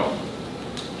years ago.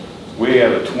 We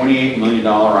have a $28 million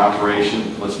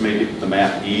operation. Let's make the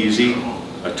math easy.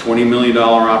 a $20 million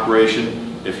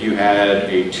operation, if you had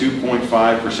a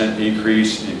 2.5%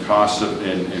 increase in costs of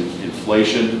in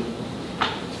inflation,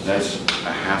 that's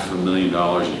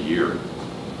 $500,000 a year.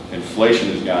 Inflation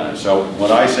has gotten it. So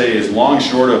what I say is, long and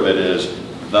short of it is,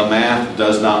 the math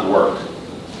does not work.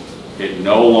 It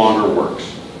no longer works.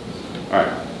 All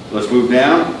right, let's move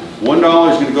down.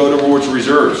 $1 is going to go towards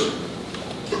reserves.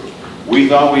 We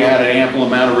thought we had an ample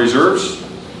amount of reserves,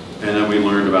 and then we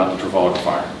learned about the Trafalgar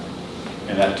Fire.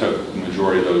 And that took the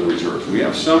majority of those reserves. We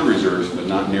have some reserves, but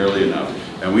not nearly enough.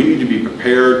 And we need to be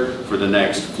prepared for the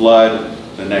next flood,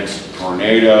 the next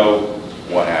tornado,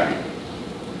 what have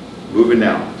you. Moving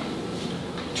down.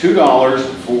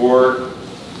 $2 for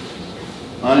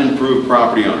unimproved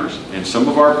property owners. And some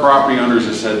of our property owners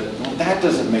have said, well, that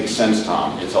doesn't make sense,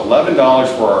 Tom. It's $11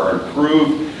 for our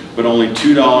improved, but only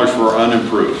 $2 for our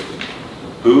unimproved.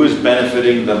 Who is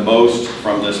benefiting the most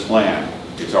from this plan?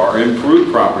 It's our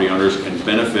improved property owners can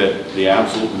benefit the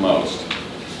absolute most.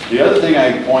 The other thing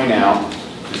I point out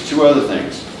is two other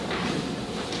things.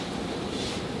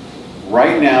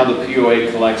 Right now, the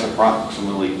POA collects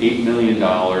approximately $8 million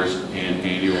in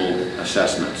annual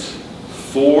assessments.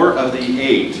 4 of the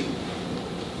 8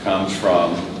 comes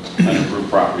from unimproved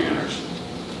property owners.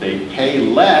 They pay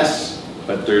less,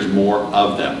 but there's more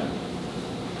of them.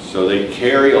 So they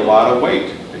carry a lot of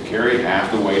weight. They carry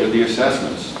half the weight of the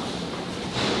assessments.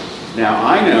 Now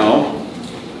I know,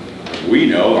 we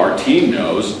know, our team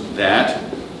knows that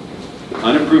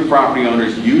unimproved property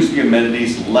owners use the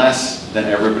amenities less than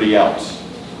everybody else.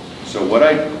 So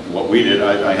what we did,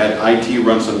 I had IT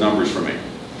run some numbers for me.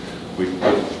 We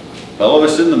put all of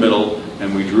us in the middle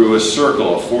and we drew a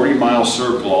circle, a 40-mile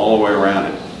circle all the way around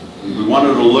it. We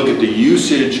wanted to look at the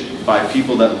usage by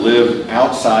people that live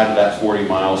outside of that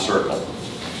 40-mile circle.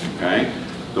 Okay?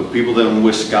 The people that in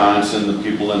Wisconsin, the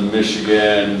people in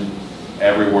Michigan,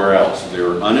 everywhere else.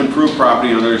 They're unimproved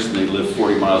property owners and they live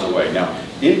 40 miles away. Now,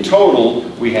 in total,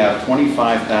 we have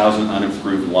 25,000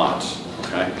 unimproved lots.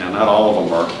 Okay? Now, not all of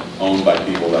them are owned by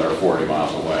people that are 40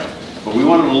 miles away. But we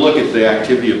wanted to look at the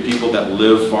activity of people that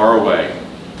live far away.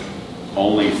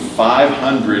 Only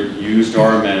 500 used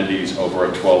our amenities over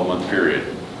a 12-month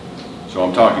period. So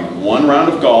I'm talking 1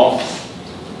 round of golf,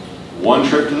 1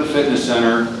 trip to the fitness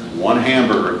center, 1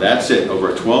 hamburger. That's it.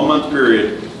 Over a 12-month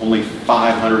period, only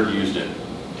 500 used it.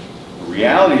 The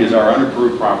reality is our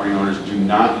unimproved property owners do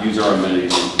not use our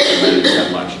amenities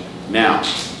that much. Now,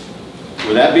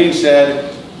 with that being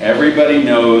said, everybody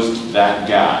knows that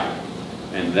guy.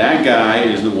 And that guy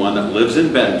is the one that lives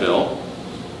in Bentonville,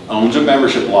 owns a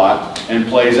membership lot, and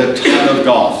plays a ton of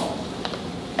golf.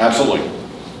 Absolutely.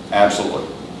 Absolutely.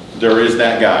 There is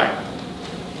that guy.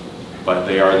 But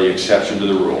they are the exception to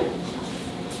the rule.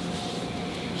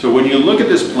 So when you look at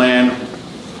this plan,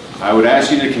 I would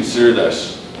ask you to consider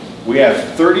this. We have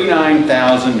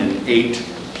 39,008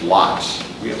 lots.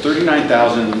 We have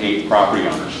 39,008 property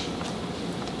owners.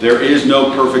 There is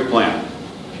no perfect plan.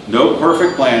 No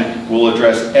perfect plan will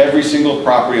address every single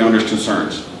property owner's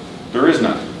concerns. There is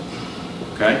none.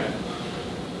 Okay?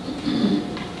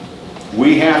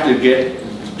 We have to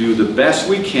do the best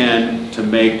we can to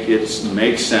make it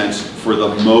make sense for the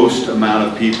most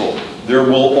amount of people. There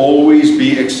will always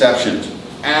be exceptions.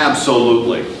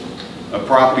 Absolutely. A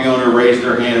property owner raised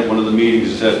their hand at one of the meetings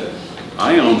and said,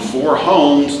 I own 4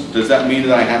 homes. Does that mean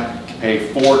that I have to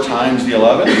pay 4 times the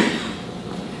 11?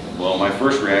 Well, my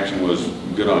first reaction was,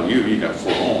 good on you, you got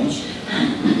 4 homes.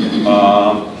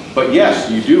 But yes,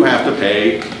 you do have to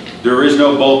pay. There is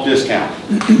no bulk discount.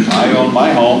 I own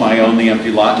my home, I own the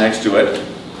empty lot next to it.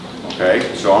 Okay,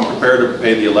 so I'm prepared to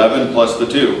pay the 11 plus the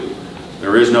 2.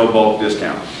 There is no bulk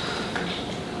discount.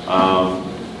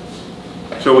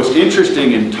 So what's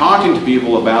interesting in talking to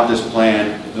people about this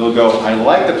plan, they'll go, I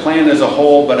like the plan as a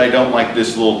whole, but I don't like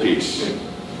this little piece.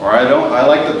 Or I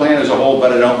like the plan as a whole,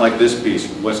 but I don't like this piece.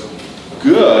 What's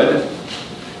good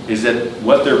is that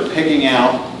what they're picking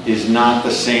out is not the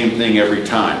same thing every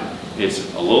time.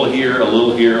 It's a little here, a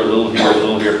little here, a little here, a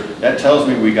little here. That tells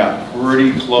me we got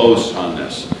pretty close on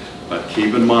this. But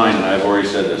keep in mind, and I've already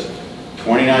said this,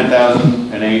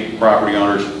 29,008 property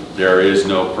owners, there is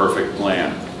no perfect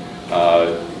plan.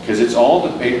 Because it's all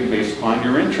debated based upon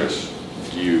your interests.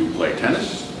 Do you play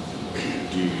tennis?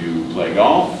 Do you play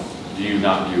golf? Do you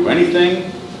not do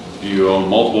anything? Do you own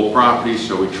multiple properties?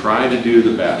 So we try to do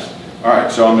the best. All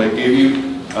right, so I'm going to give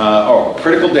you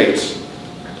critical dates.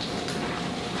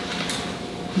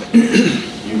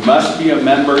 You must be a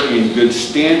member in good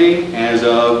standing as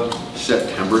of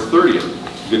September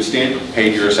 30th. Good standing,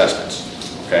 paid your assessments.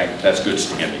 Okay, that's good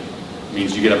standing. It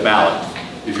means you get a ballot.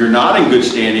 If you're not in good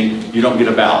standing, you don't get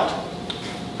a ballot.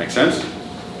 Make sense?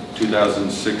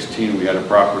 2016, we had a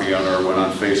property owner went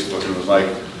on Facebook and was like,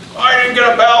 I didn't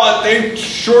get a ballot, they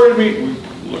shorted me. We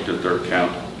looked at their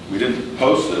account. We didn't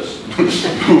post this.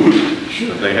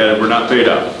 We're not paid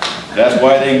up. That's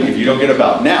why if you don't get a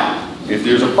ballot. Now, if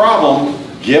there's a problem,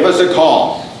 give us a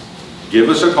call. Give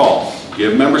us a call.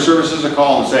 Give member services a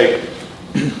call and say,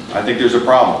 I think there's a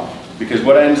problem. Because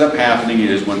what ends up happening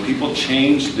is when people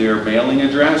change their mailing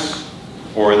address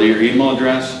or their email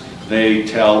address, they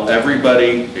tell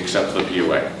everybody except the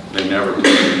POA. They never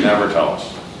tell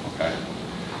us. Okay.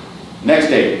 Next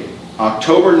date,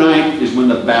 October 9th is when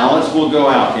the ballots will go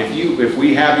out. If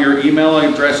we have your email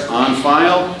address on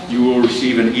file, you will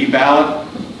receive an e-ballot.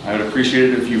 I would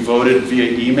appreciate it if you voted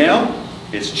via email.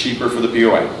 It's cheaper for the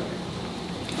POA.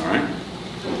 All right.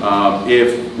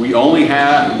 If we only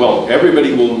have, well,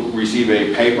 everybody will receive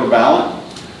a paper ballot.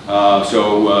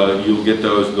 You'll get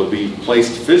those. They'll be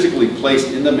physically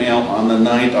placed in the mail on the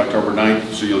 9th, October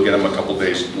 9th, so you'll get them a couple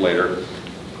days later.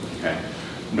 Okay.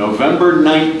 November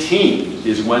 19th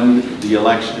is when the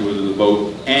election, when the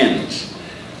vote ends.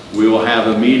 We will have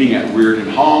a meeting at Reardon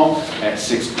Hall at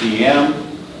 6 p.m.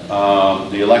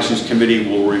 The Elections Committee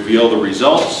will reveal the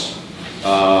results.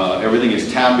 Everything is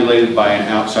tabulated by an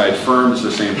outside firm. It's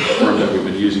the same firm that we've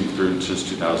been using since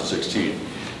 2016.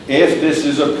 If this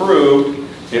is approved,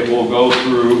 it will go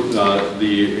through,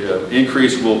 the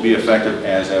increase will be effective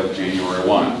as of January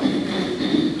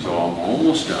 1. So I'm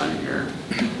almost done here.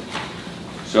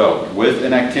 So with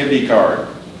an activity card,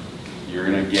 you're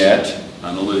going to get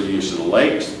unlimited use of the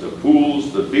lakes, the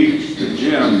pools, the beach, the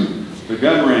gym, the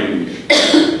gun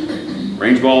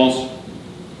range balls,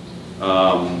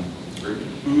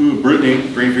 Brittany,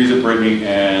 Green Fees at Brittany,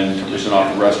 and tuition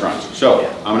off the restaurants. So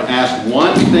I'm going to ask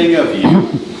one thing of you.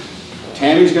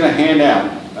 Tammy's going to hand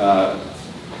out.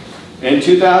 In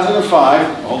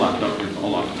 2005, hold on.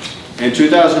 In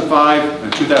 2005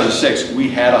 and 2006, we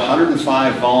had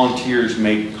 105 volunteers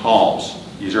make calls.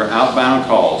 These are outbound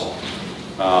calls.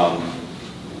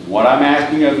 What I'm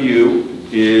asking of you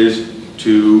is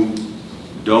to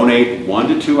donate 1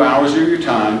 to 2 hours of your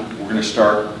time. We're going to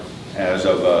start as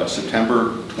of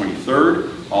September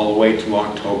 23rd all the way to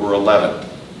October 11th.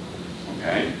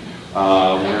 Okay?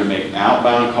 We're going to make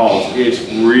outbound calls. It's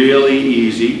really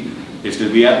easy. It's going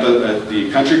to be at the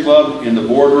country club in the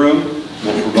boardroom.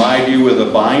 We'll provide you with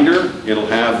a binder. It'll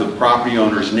have the property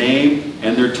owner's name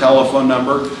and their telephone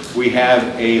number. We have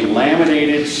a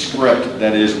laminated script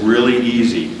that is really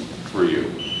easy for you.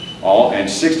 And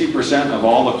 60% of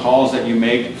all the calls that you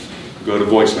make go to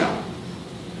voicemail.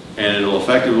 And it'll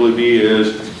effectively be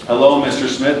hello, Mr.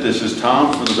 Smith, this is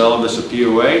Tom from the Bella Vista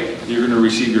POA. You're going to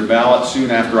receive your ballot soon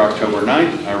after October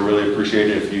 9th. I really appreciate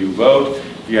it if you vote.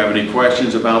 If you have any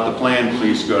questions about the plan,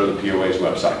 please go to the POA's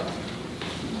website.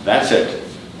 That's it.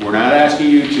 We're not asking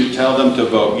you to tell them to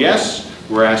vote yes.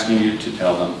 We're asking you to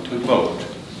tell them to vote.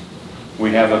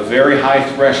 We have a very high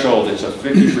threshold. It's a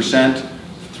 50%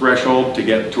 threshold to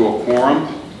get to a quorum.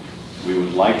 We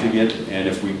would like to get, and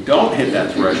if we don't hit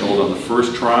that threshold on the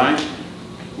first try,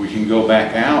 we can go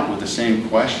back out with the same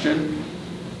question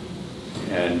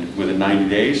and within 90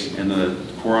 days, and the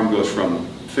quorum goes from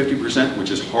 50%,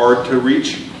 which is hard to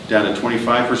reach, down to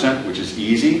 25%, which is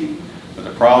easy. But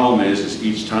the problem is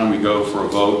each time we go for a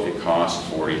vote, it costs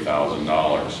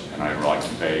 $40,000, and I'd like to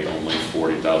pay only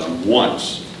 $40,000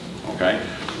 once. Okay?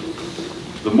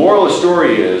 The moral of the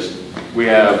story is we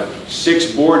have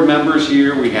 6 board members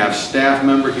here, we have staff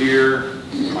member here,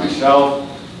 myself.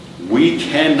 We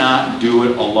cannot do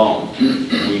it alone.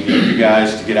 We need you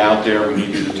guys to get out there. We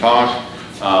need you to talk.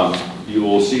 You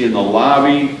will see in the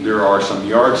lobby there are some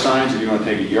yard signs. If you want to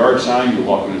take a yard sign, you're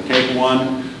welcome to take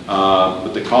one.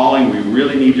 But the calling, we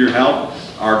really need your help.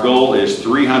 Our goal is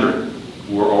 300.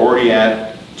 We're already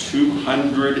at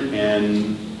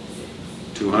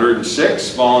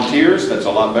 206 volunteers. That's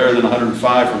a lot better than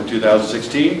 105 from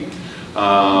 2016.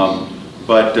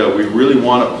 But we really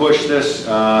want to push this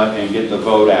and get the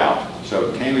vote out.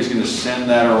 So Tammy's going to send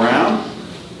that around,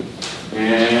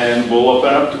 and we'll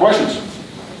open up to questions.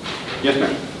 Yes,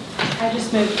 ma'am. I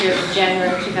just moved here in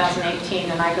January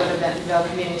 2018, and I go to Bentonville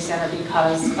Community Center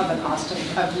because of the cost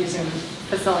of using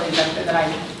facilities that I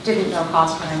didn't know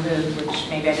cost when I moved, which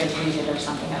maybe I didn't read it or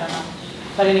something, I don't know.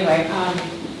 But anyway,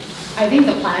 I think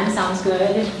the plan sounds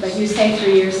good, but you say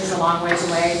 3 years is a long ways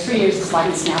away. 3 years is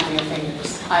like a snap of your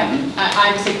fingers. I'm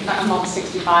almost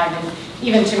 65, and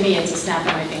even to me, it's a snap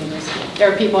of my fingers.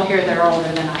 There are people here that are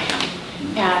older than I am,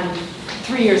 and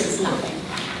 3 years is nothing.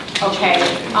 Okay,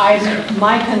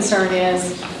 my concern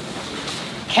is,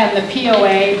 can the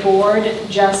POA board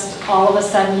just all of a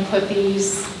sudden put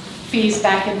these fees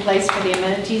back in place for the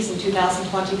amenities in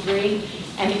 2023?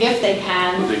 And if they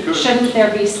can, They could. shouldn't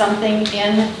there be something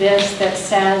in this that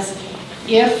says,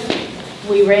 if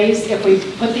we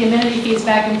put the amenity fees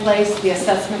back in place, the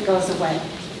assessment goes away?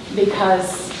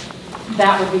 Because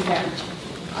that would be fair.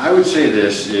 I would say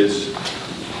this is,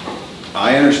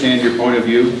 I understand your point of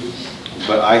view,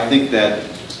 but I think that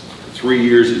 3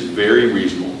 years is very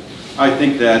reasonable. I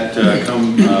think that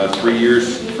come 3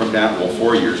 years from now, well,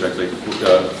 4 years actually, 3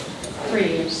 years. 3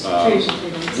 years and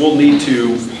 3 months. we'll need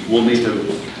to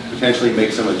potentially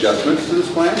make some adjustments to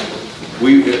this plan.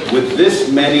 With this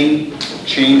many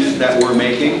changes that we're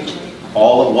making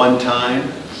all at one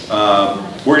time,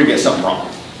 we're going to get something wrong.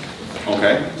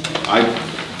 Okay?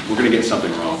 We're going to get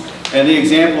something wrong. And the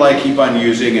example I keep on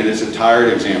using, and it's a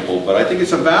tired example, but I think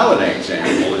it's a valid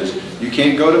example, is you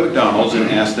can't go to McDonald's and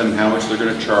ask them how much they're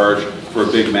going to charge for a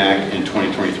Big Mac in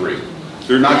 2023.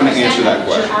 They're not going to answer that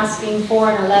question. You're asking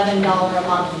for an $11 a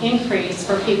month increase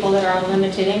for people that are on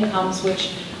limited incomes,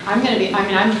 which I'm going to be,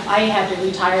 I had to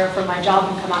retire from my job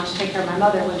and come out to take care of my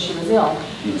mother when she was ill.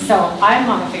 So I'm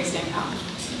on a fixed income.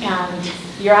 And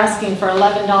you're asking for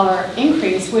 $11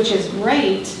 increase, which is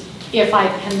great if I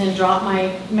can then drop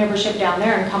my membership down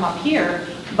there and come up here.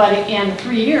 But in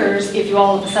 3 years, if you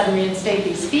all of a sudden reinstate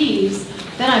these fees,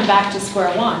 then I'm back to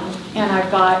square one. And I've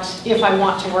got, if I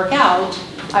want to work out,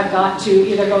 I've got to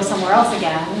either go somewhere else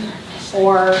again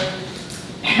or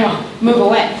move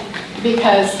away.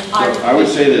 Because I would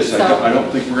say this, I don't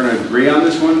think we're going to agree on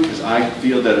this one, because I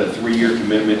feel that a 3-year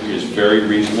commitment is very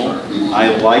reasonable.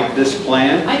 I like this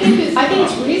plan. I think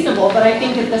it's reasonable, but I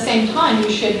think at the same time you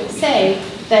should say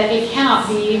that it cannot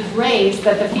be raised,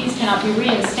 that the fees cannot be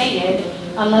reinstated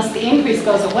unless the increase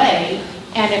goes away.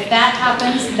 And if that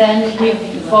happens, then we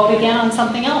vote again on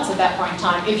something else at that point in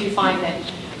time, if you find that.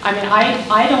 I mean,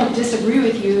 I don't disagree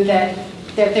with you that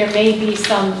there may be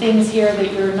some things here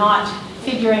that you're not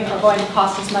figuring are going to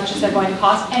cost as much as they're going to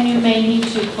cost, and you may need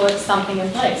to put something in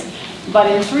place.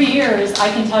 But in 3 years, I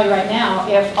can tell you right now,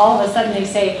 if all of a sudden they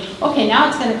say, okay, now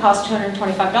it's going to cost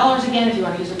 $225 again, if you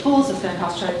want to use the pools, it's going to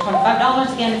cost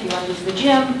 $225 again, if you want to use the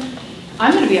gym,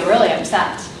 I'm going to be really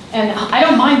upset. And I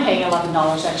don't mind paying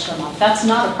 $11 extra a month. That's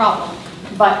not a problem.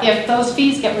 But if those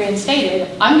fees get reinstated,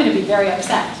 I'm going to be very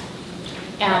upset.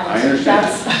 And I understand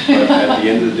that, but at the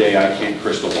end of the day, I can't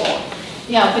crystal ball it.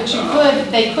 Yeah, but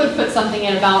they could put something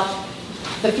in about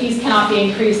the fees cannot be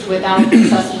increased without the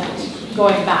assessment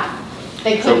going back.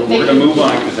 They could. So we're going to move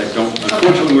on, because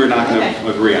unfortunately, we're not going to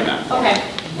agree on that. Okay,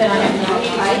 then I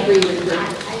I agree with her.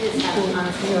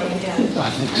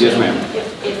 Yes, ma'am.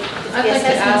 I'd like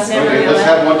to ask, Okay, let's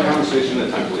have one conversation at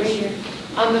a time, please.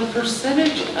 on the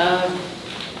percentage of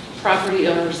property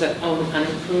owners that own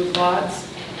unimproved lots,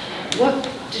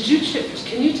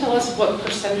 can you tell us what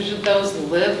percentage of those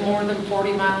live more than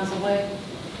 40 miles away?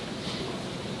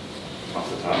 Off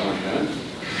the top of my head.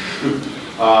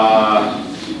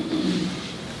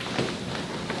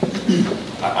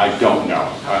 I don't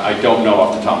know. I don't know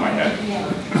off the top of my head.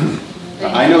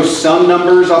 I know some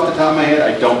numbers off the top of my head.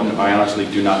 I honestly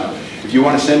do not know. If you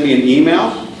want to send me an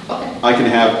email, Okay. I can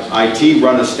have IT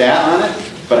run a stat on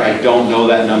it, but I don't know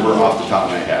that number off the top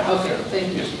of my head. Okay,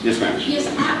 thank you. Yes, ma'am. Yes,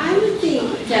 I would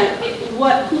think that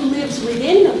who lives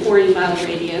within the 40-mile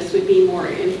radius would be more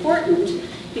important,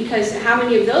 because how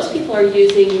many of those people are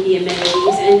using the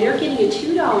amenities, and they're getting a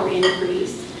 $2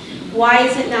 increase. Why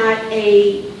is it not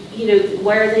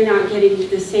why are they not getting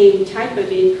the same type of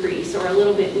increase or a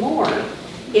little bit more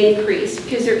increase?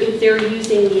 Because if they're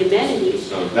using the amenities.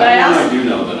 So that one I do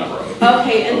know the number of.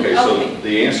 Okay. So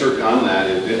the answer on that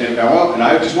is, and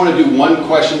I just want to do one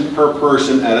question per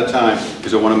person at a time,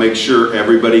 because I want to make sure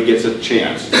everybody gets a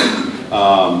chance.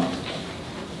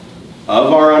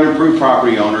 Of our unimproved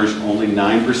property owners, only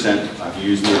 9% have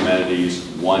used the amenities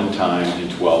one time in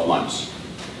 12 months.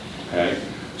 Okay?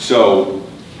 So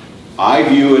I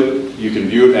view it, you can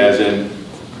view it as in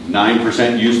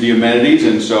 9% use the amenities,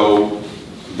 and so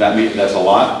that means that's a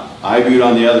lot. I view it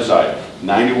on the other side.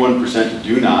 91%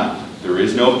 do not. There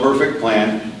is no perfect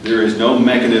plan. There is no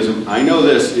mechanism. I know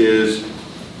this is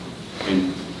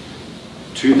in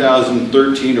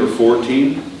 2013 or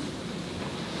 14,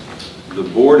 the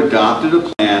board adopted a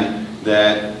plan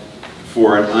that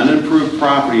for an unimproved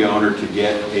property owner to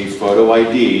get a photo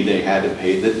ID, they had to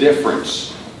pay the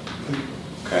difference.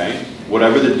 Okay?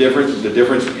 Whatever the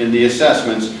difference in the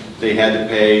assessments, they had to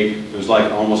pay, it was like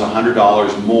almost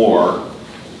 $100 more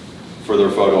for their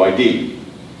photo ID.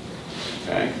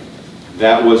 Okay?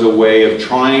 That was a way of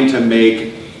trying to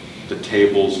make the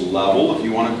tables level, if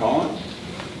you want to call it.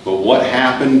 But what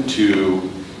happened to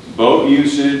boat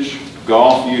usage,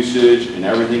 golf usage, and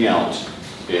everything else?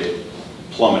 It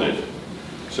plummeted.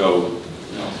 So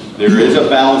there is a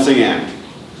balancing act.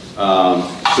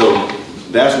 So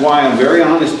that's why I'm very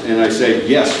honest and I say,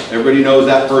 yes, everybody knows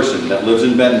that person that lives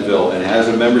in Bentonville and has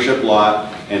a membership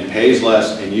lot and pays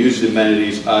less and uses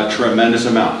amenities a tremendous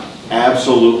amount.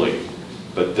 Absolutely.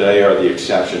 But they are the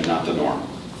exception, not the norm.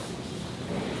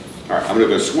 All right, I'm going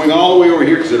to go swing all the way over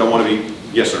here because I don't want to be,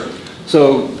 yes, sir.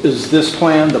 So is this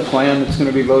plan the plan that's going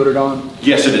to be voted on?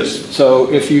 Yes, it is. So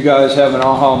if you guys have an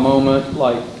aha moment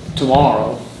like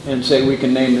tomorrow and say we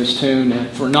can name this tune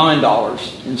for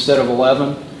 $9 instead of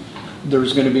 11,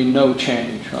 there's going to be no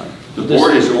change, right? The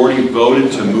board has already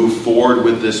voted to move forward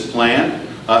with this plan.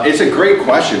 It's a great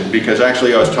question because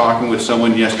actually I was talking with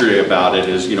someone yesterday about it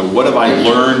is, you know, what have I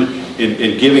learned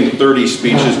in giving 30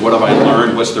 speeches, what have I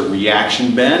learned, what's the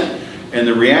reaction been? And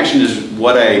the reaction is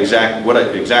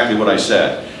exactly what I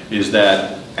said, is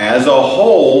that as a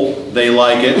whole, they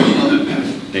like it,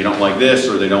 they don't like this,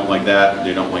 or they don't like that,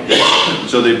 they don't like this.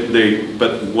 So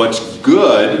but what's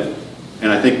good,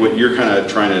 and I think what you're kind of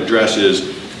trying to address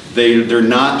is, they're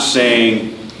not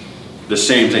saying the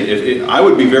same thing. I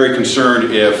would be very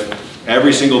concerned if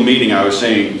every single meeting I was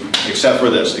saying, except for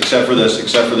this, except for this,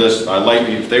 except for this, I like,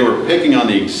 if they were picking on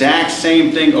the exact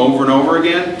same thing over and over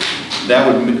again,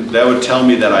 that would tell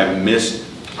me that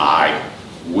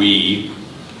we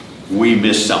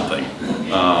missed something.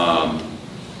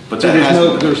 But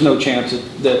so there's no chance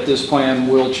that this plan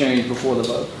will change before the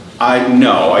vote? I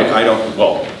don't,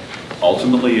 well,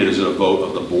 ultimately it is a vote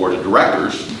of the board of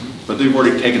directors, but they've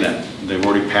already taken that, they've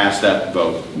already passed that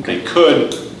vote. They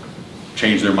could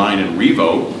change their mind and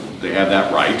re-vote, they have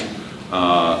that right.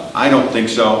 I don't think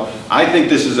so. I think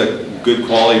this is a good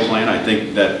quality plan. I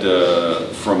think that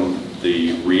from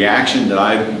the reaction that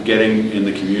I'm getting in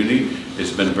the community,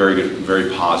 it's been very good,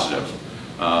 very positive.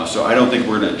 So I don't think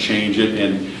we're going to change it.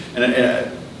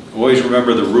 And always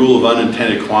remember the rule of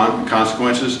unintended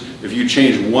consequences. If you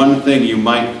change one thing, you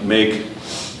might make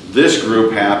this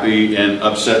group happy and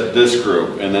upset this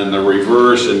group, and then the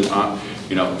reverse. And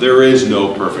you know, there is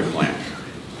no perfect plan.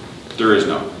 There is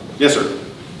no. Yes, sir.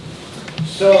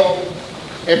 So,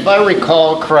 if I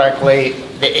recall correctly,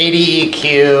 the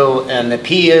ADEQ and the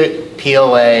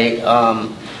POA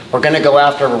were going to go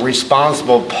after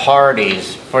responsible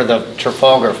parties for the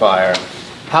Trafalgar fire.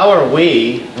 How are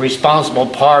we responsible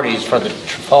parties for the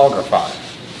Trafalgar fire?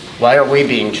 Why are we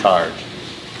being charged?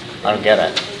 I don't get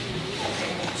it.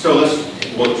 So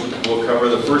we'll cover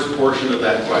the first portion of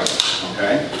that question,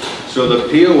 okay? So the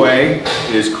POA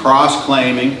is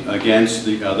cross-claiming against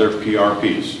the other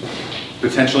PRPs,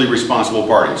 potentially responsible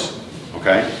parties,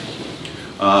 okay?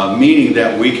 Meaning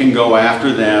that we can go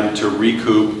after them to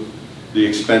recoup the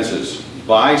expenses.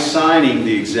 By signing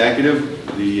the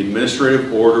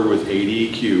administrative order with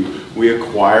ADEQ, we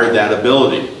acquire that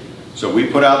ability. So we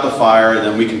put out the fire, and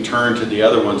then we can turn to the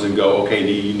other ones and go, okay,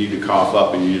 you need to cough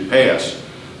up and you need to pay us.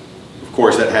 Of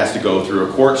course, that has to go through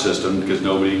a court system because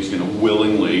nobody's going to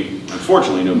willingly,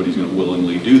 unfortunately, nobody's going to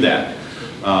willingly do that.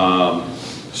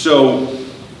 So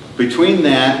between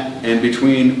that and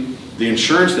between the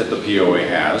insurance that the POA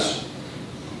has,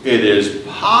 it is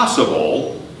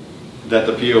possible that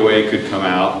the POA could come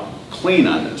out clean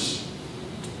on this.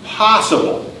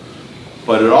 Possible.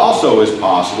 But it also is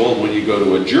possible when you go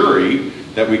to a jury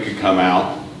that we could come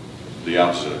out the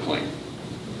opposite of clean.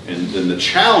 And then the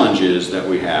challenges that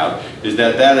we have is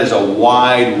that that is a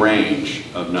wide range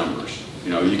of numbers. You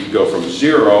know, you could go from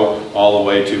 0 all the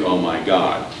way to, oh my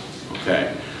God.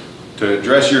 Okay. To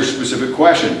address your specific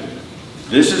question,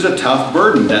 this is a tough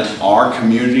burden that our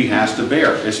community has to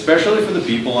bear, especially for the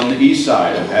people on the east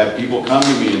side. I've had people come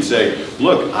to me and say,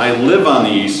 look, I live on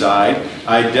the east side,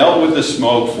 I dealt with the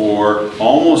smoke for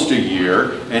almost a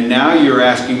year, and now you're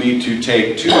asking me to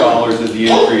take $2 of the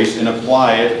increase and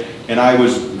apply it, and I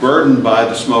was burdened by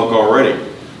the smoke already.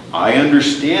 I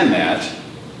understand that.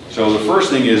 So the first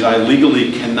thing is I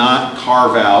legally cannot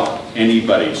carve out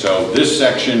anybody. So this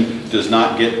section does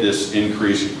not get this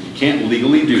increase. You can't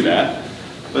legally do that.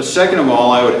 But second of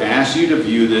all, I would ask you to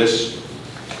view this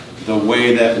the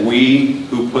way that we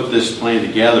who put this plan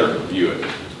together view it.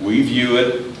 We view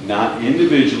it not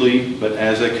individually, but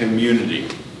as a community.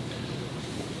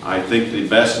 I think the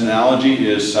best analogy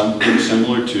is something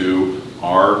similar to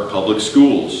our public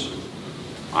schools.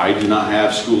 I do not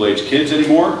have school-age kids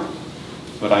anymore,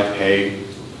 but I pay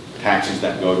taxes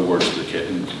that go towards the kid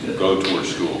and go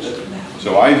towards schools.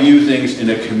 So I view things in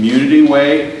a community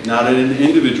way, not in an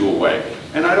individual way.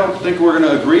 And I don't think we're going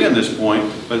to agree on this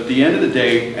point, but at the end of the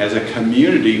day, as a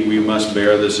community, we must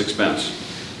bear this expense.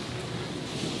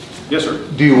 Yes, sir.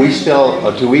 Do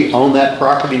we own that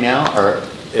property now, or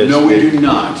is no, we do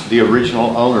not. The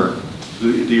original owner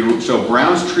So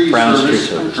Brown's Tree Service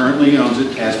currently owns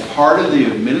it. As part of the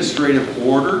administrative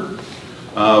order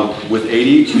with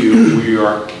ADQ, we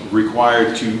are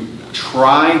required to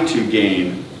try to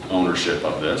gain ownership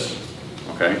of this,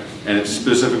 okay? And it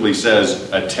specifically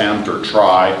says attempt or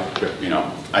try, you know.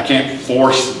 I can't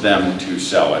force them to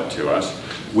sell it to us.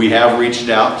 We have reached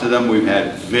out to them. We've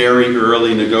had very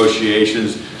early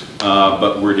negotiations,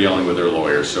 but we're dealing with their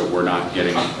lawyers, so we're not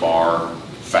getting far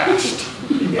fast.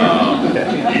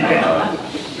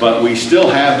 But we still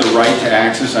have the right to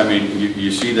access. I mean,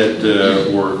 you see that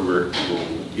we're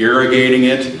irrigating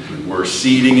it, we're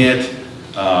seeding it.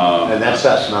 And that's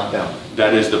not down.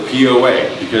 That is the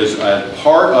POA, because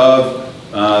part of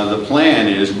the plan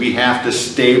is we have to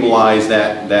stabilize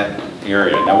that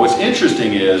area. Now what's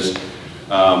interesting is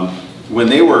when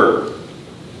they were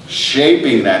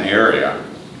shaping that area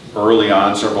early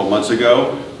on several months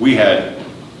ago, we had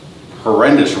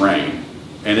horrendous rain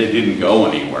and it didn't go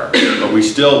anywhere. But we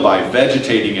still, by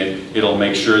vegetating it, it'll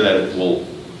make sure that it will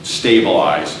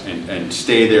stabilize and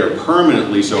stay there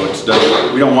permanently, so it's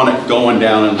we don't want it going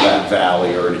down into that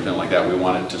valley or anything like that. We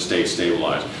want it to stay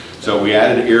stabilized. So we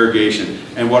added irrigation,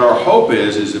 and what our hope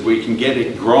is if we can get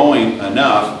it growing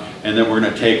enough, and then we're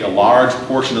going to take a large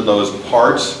portion of those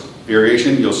parts,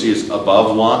 irrigation, you'll see it's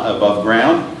above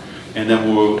ground, and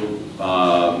then we'll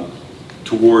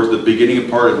towards the beginning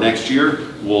part of next year,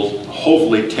 we'll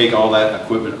hopefully take all that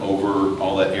equipment over,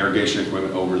 all that irrigation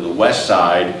equipment over to the west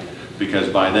side, because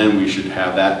by then we should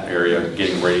have that area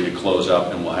getting ready to close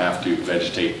up, and we'll have to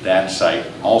vegetate that site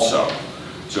also.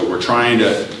 So we're trying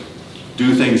to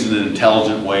do things in an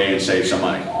intelligent way and save some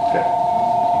money.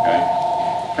 Okay?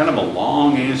 Kind of a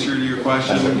long answer to your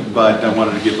question, but I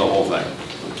wanted to give the whole thing.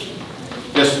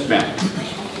 Yes, ma'am.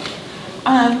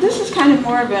 This is kind of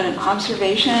more of an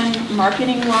observation,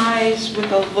 marketing-wise,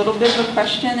 with a little bit of a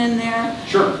question in there.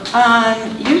 Sure.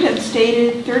 You had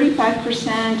stated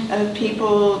 35% of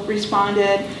people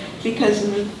responded because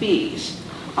of the fees.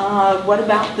 What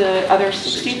about the other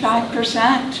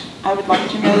 65%? I would like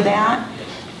to know that.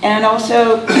 And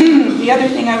also, the other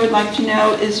thing I would like to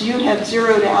know is you have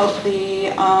zeroed out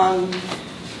the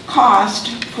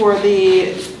cost for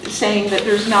the saying that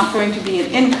there's not going to be an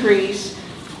increase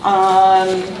for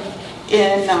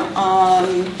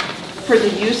the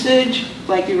usage,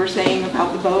 like you were saying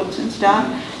about the boats and stuff.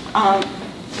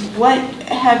 What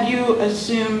have you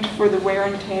assumed for the wear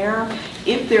and tear?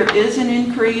 If there is an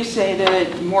increase, say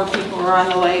that more people are on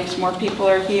the lakes, more people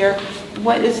are here,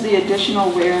 what is the additional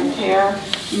wear and tear?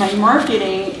 My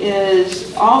marketing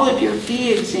is all of your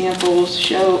fee examples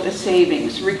show a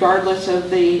savings, regardless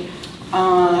of the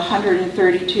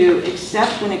 132,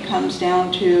 except when it comes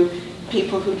down to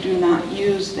people who do not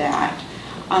use that.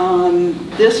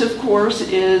 This, of course,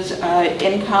 is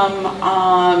income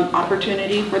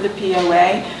opportunity for the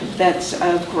POA. That's,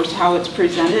 of course, how it's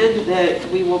presented, that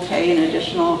we will pay an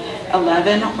additional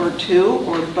 11 or 2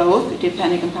 or both,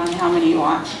 depending upon how many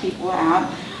lots people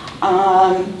have.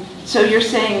 So you're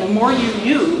saying the more you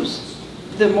use,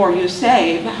 the more you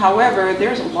save. However,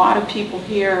 there's a lot of people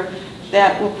here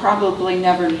that will probably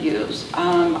never use.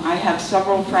 I have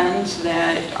several friends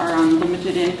that are on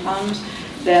limited incomes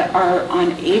that are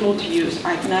unable to use.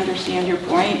 I can understand your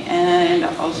point, and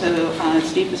also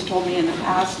Steve has told me in the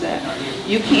past that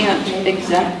you can't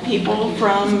exempt people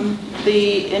from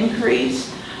the increase,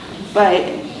 but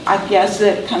I guess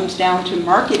that comes down to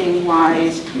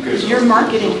marketing-wise, because you're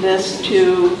marketing this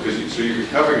to... So you're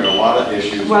covering a lot of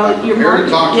issues. Well, you're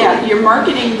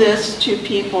marketing this to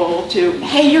people to,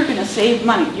 hey, you're going to save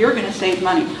money, you're going to save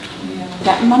money.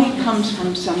 That money comes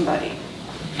from somebody,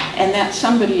 and that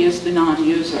somebody is the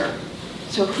non-user.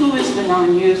 So who is the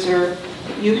non-user?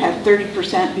 You have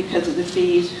 30% because of the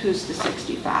fees. Who's the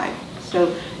 65? So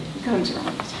it comes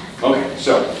around. Okay,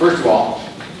 so first of all,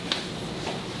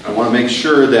 I want to make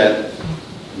sure that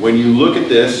when you look at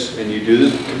this and you do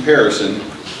the comparison,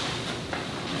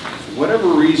 for whatever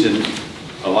reason,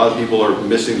 a lot of people are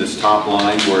missing this top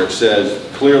line where it says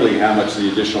clearly how much the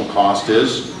additional cost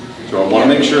is. So I want to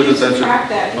make sure that that's...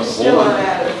 Still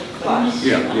at a plus.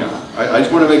 Yeah. I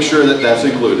just want to make sure that that's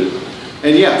included.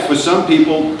 And yeah, for some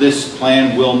people, this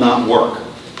plan will not work,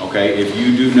 okay, if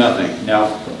you do nothing. Now,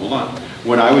 hold on.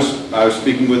 When I was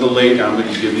speaking with a lady, I'm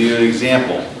going to give you an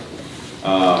example.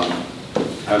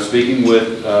 I was speaking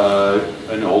with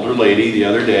an older lady the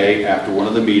other day after one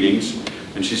of the meetings,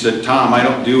 and she said, "Tom, I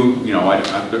don't do,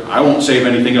 I won't save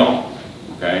anything at all.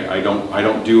 Okay, I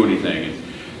don't do anything."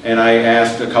 And I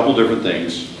asked a couple different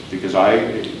things because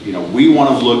we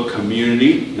want to look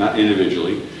community, not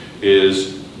individually.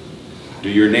 Is, do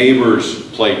your neighbors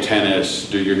play tennis?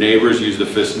 Do your neighbors use the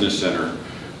fitness center?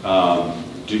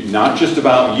 not just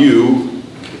about you,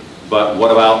 but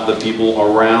what about the people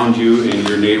around you in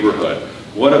your neighborhood?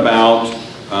 What about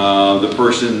the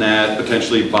person that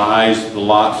potentially buys the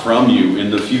lot from you in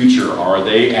the future? Are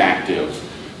they active?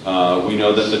 We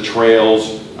know that the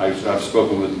trails, I've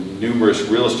spoken with numerous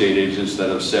real estate agents that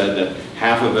have said that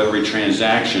half of every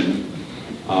transaction,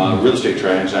 real estate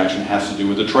transaction, has to do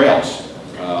with the trails.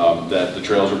 That the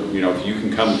trails are, if you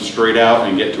can come straight out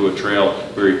and get to a trail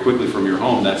very quickly from your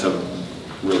home, that's a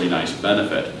really nice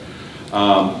benefit.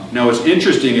 Now what's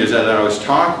interesting is that I was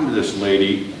talking to this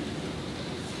lady,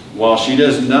 while she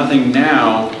does nothing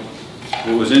now,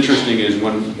 what was interesting is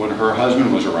when her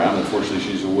husband was around, unfortunately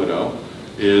she's a widow,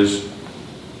 is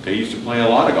they used to play a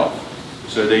lot of golf.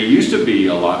 So they used to be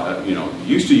a lot,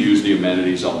 used to use the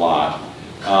amenities a lot.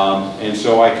 And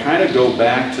so I kind of go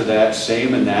back to that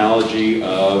same analogy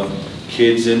of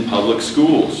kids in public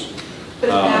schools. But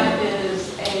that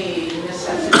is a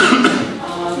necessity.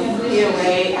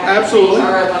 POA Absolutely.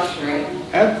 are a luxury.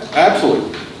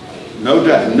 Absolutely. No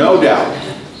doubt. No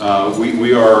doubt.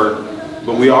 We are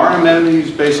an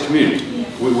amenities-based community.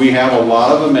 We have a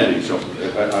lot of amenities. So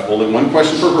only one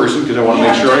question per person because I want to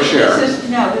make sure I share.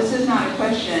 This is not a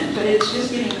question, but it's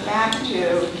just getting back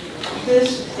to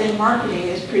this in marketing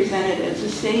is presented as a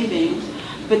savings,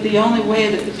 but the only way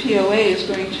that the POA is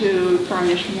going to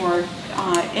furnish more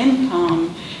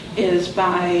income is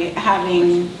by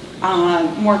having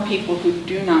more people who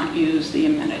do not use the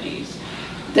amenities.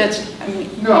 That's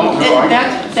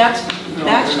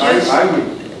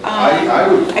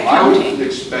I would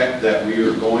expect that we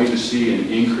are going to see an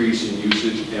increase in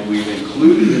usage, and we've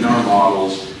included in our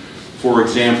models, for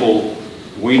example,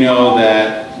 we know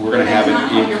that we're going to have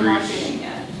an increase.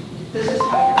 This is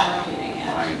how you're marketing it.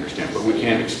 I understand, but we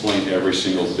can't explain every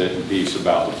single bit and piece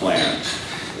about the plan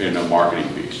in a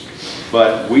marketing piece.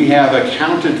 But we have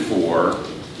accounted for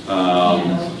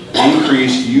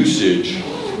increased usage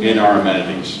in our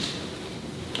amenities.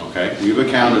 Okay, we've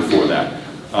accounted for that.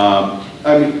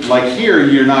 I mean, like here,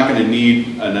 you're not going to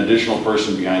need an additional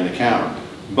person behind the counter,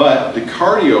 but the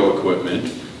cardio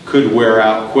equipment could wear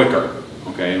out quicker.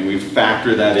 Okay, and we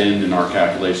factor that in our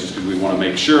calculations because we want to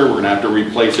make sure we're going to have to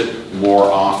replace it more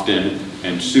often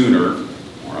and sooner,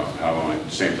 or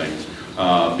same thing,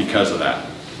 because of that.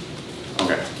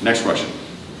 Okay, next question.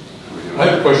 I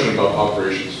have a question about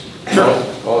operations. Sure.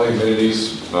 All the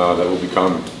amenities that will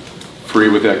become free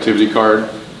with the activity card,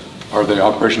 are they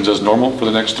operations as normal for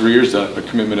the next 3 years? Is that a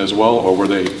commitment as well, or will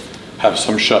they have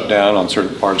some shutdown on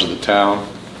certain parts of the town?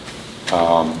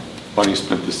 Money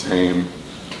spent the same?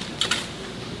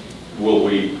 Will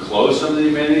we close some of the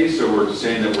amenities, or we're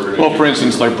saying that we're going to... Well, for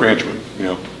instance, like Branchwood,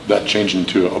 that changed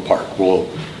into a park. Will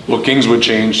Kingswood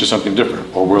change to something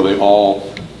different, or will they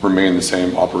all remain the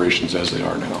same operations as they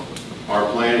are now? Our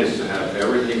plan is to have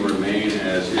everything remain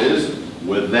as is.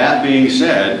 With that being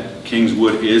said,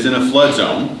 Kingswood is in a flood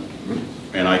zone,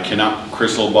 and I cannot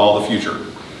crystal ball the future.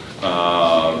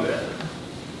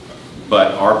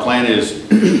 But our plan is...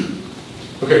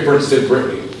 Okay, for instance,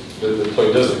 Brittany, the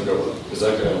play doesn't go up. Is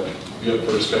that going to be up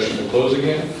for discussion to close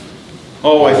again?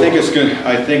 Oh, I think it's good.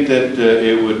 I think that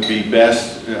it would be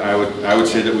best. I would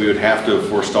say that we would have to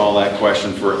forestall that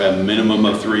question for a minimum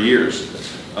of 3 years.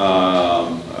 In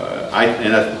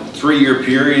a 3-year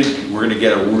period, we're going to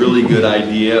get a really good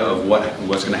idea of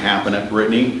what's going to happen at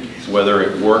Brittany, whether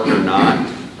it worked or not.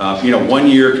 1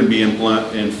 year can be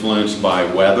influenced by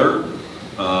weather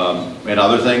and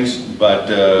other things, but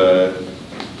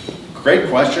great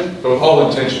question. But with all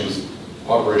intentions,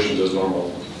 operations as normal.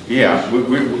 Yeah,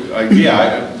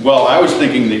 well, I was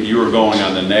thinking that you were going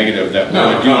on the negative, that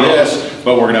we're going to do this,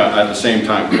 but we're going to, at the same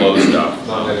time, close stuff.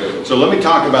 Not negative. So let me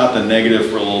talk about the negative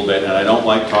for a little bit, and I don't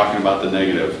like talking about the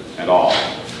negative at all.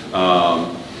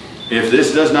 If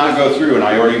this does not go through, and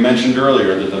I already mentioned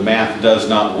earlier that the math does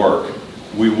not work,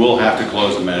 we will have to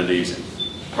close amenities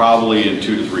probably in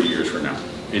 2 to 3 years from now.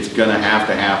 It's going to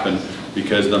happen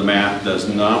because the math does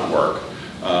not work.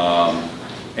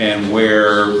 And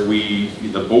where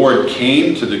the board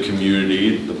came to the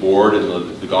community, the board and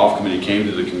the golf committee came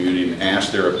to the community and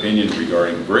asked their opinion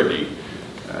regarding Brittany,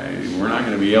 we're not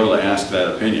going to be able to ask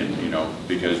that opinion,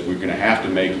 because we're going to have to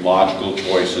make logical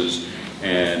choices,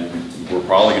 and we're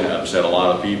probably going to upset a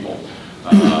lot of people.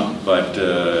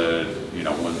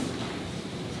 When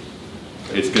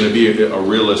it's going to be a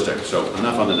realistic. So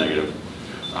enough on the negative.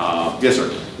 Yes, sir.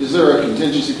 Is there a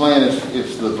contingency plan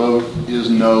if the vote is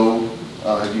no?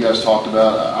 Have you guys talked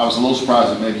about? I was a little surprised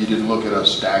that maybe you didn't look at a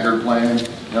staggered plan.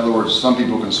 In other words, some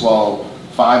people can swallow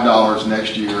 $5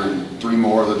 next year and 3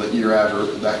 more the year after,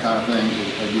 that kind of thing?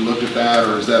 Have you looked at that,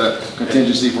 or is that a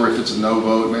contingency for if it's a no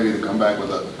vote, maybe to come back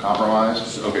with a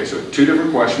compromise? Okay, so 2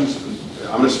 different questions.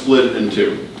 I'm going to split it in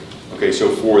 2. Okay, so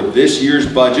for this year's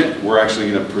budget, we're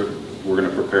actually going to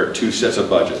prepare 2 sets of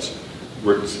budgets.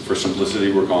 For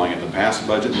simplicity, we're calling it the pass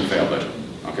budget and the fail budget.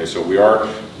 Okay, so we are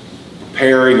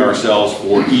preparing ourselves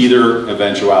for either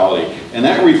eventuality. And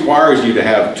that requires you to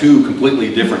have 2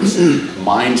 completely different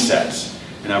mindsets.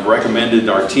 And I've recommended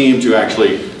our team to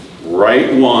actually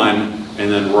write one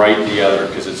and then write the other,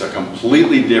 because it's a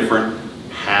completely different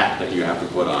hat that you have to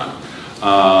put on.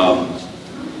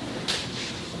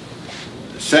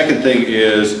 Second thing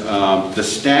is the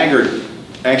staggered.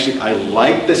 Actually, I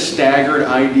like the staggered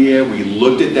idea. We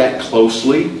looked at that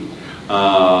closely,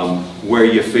 where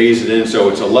you phase it in, so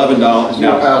it's $11. It's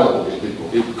more palatable to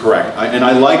people. Correct, and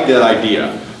I like that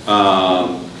idea.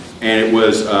 And it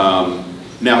was,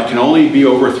 now it can only be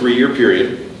over a 3-year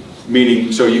period,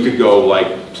 meaning, so you could go like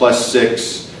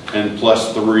 +6 and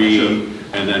 +3, sure,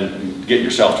 and then get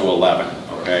yourself to 11,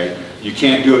 okay? You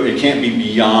can't do it, it can't be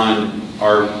beyond,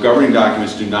 our governing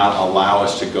documents do not allow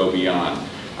us to go beyond.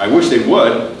 I wish they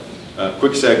would.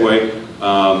 Quick segue,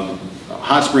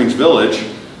 Hot Springs Village,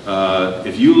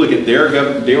 if you look at their,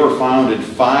 they were founded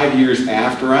 5 years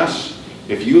after us.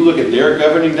 If you look at their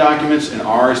governing documents and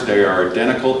ours, they are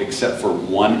identical except for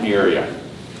one area.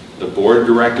 The board of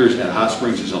directors at Hot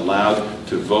Springs is allowed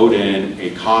to vote in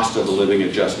a cost of a living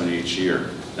adjustment each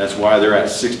year. That's why they're at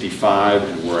 65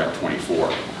 and we're at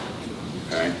 24.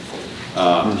 Okay.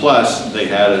 Plus, they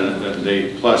had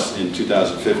plus in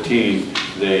 2015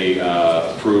 they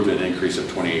approved an increase of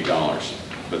 $28.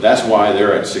 But that's why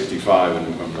they're at 65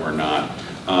 and we're not.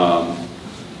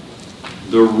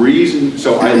 The reason,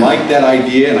 so I like that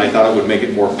idea, and I thought it would make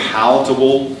it more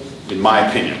palatable, in my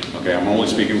opinion. Okay, I'm only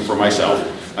speaking for myself.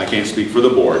 I can't speak for the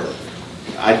board.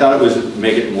 I thought it was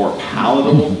make it more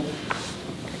palatable,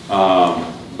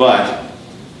 but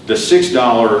the $6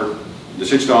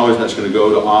 that's going to go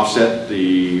to offset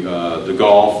the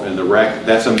golf and the rec,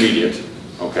 that's immediate.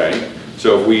 Okay,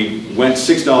 so if we went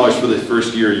 $6 for the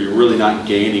first year, you're really not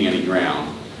gaining any ground.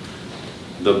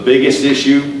 The biggest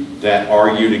issue that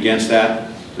argued against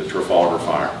that, the Trafalgar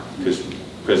fire,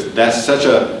 because that's such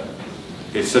a,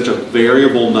 it's such a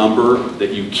variable number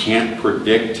that you can't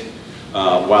predict.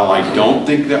 While I don't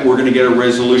think that we're going to get a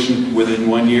resolution within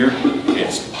 1 year,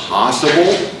 it's possible,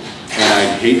 and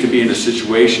I'd hate to be in a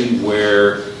situation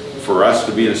where, for us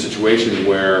to be in a situation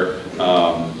where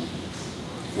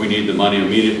we need the money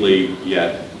immediately,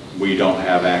 yet we don't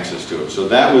have access to it. So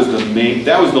that was the main,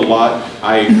 that was the lot.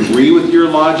 I agree with your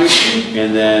logic,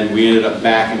 and then we ended up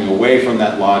backing away from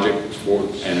that logic,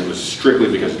 and it was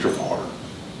strictly because of Trafalgar.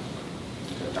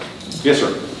 Yes,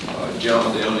 sir.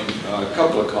 John Downing, a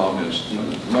couple of comments.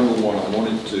 Number one, I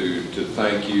wanted to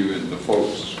thank you and the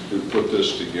folks who put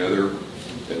this together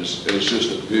as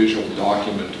just a visual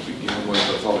document to begin with.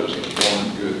 I thought it was a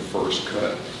darn good first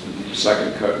cut.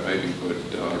 Second cut maybe, but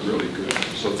really good.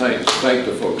 So thank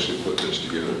the folks who put this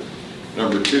together.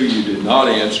 Number two, you did not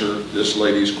answer this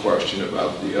lady's question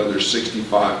about the other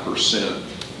 65%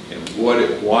 and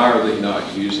why are they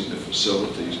not using the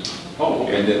facilities? Oh,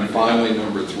 okay. And then finally,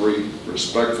 number three,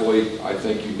 respectfully, I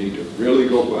think you need to really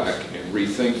go back and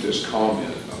rethink this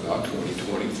comment about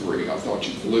 2023. I thought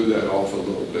you blew that off a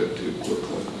little bit too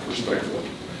quickly, respectfully.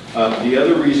 The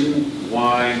other reason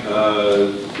why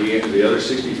the other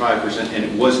 65%, and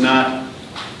it was not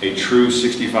a true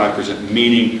 65%,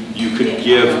 meaning you could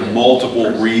give multiple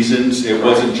reasons. It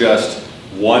wasn't just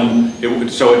one,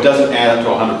 so it doesn't add up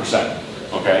to 100%,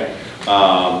 okay?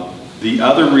 The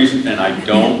other reason, and I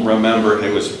don't remember,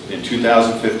 it was in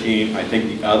 2015, I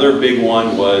think the other big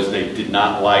one was they did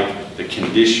not like the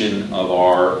condition of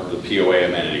the POA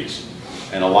amenities.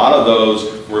 And a lot of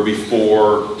those were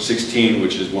before 16,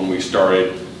 which is when we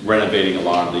started renovating a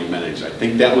lot of the amenities. I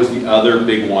think that was the other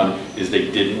big one, is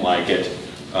they didn't like it.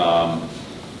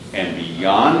 And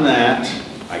beyond that,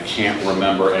 I can't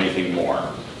remember anything more.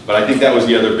 But I think that was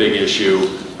the other big issue.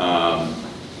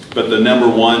 But the number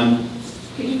one,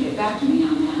 can you get back to me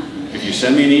on that? if you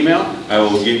send me an email, I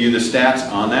will give you the stats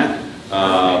on that,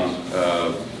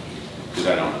 because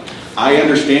I don't know. I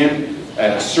understand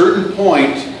at a certain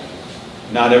point,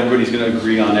 not everybody's going to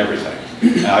agree on everything.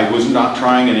 I was not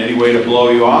trying in any way to blow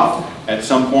you off. At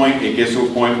some point, it gets to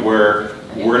a point where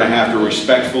we're going to have to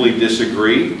respectfully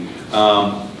disagree.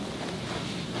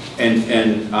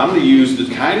 And I'm going to use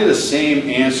kind of the same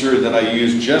answer that I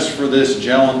used just for this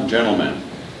gentleman,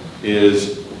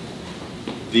 is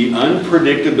the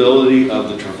unpredictability of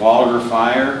the Trafalgar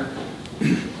fire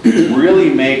really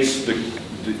makes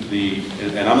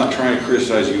and I'm not trying to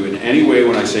criticize you in any way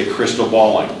when I say crystal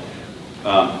balling.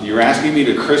 You're asking me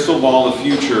to crystal ball the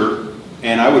future,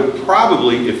 and I would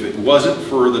probably, if it wasn't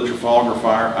for the Trafalgar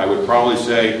fire, I would probably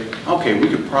say, okay, we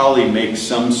could probably make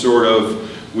some sort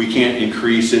of, we can't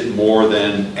increase it more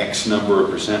than X number of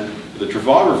percent. The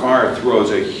Trafalgar fire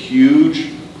throws a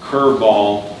huge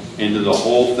curveball into the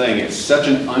whole thing. It's such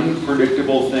an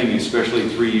unpredictable thing, especially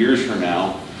 3 years from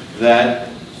now, that,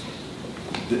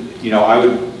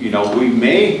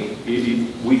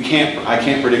 I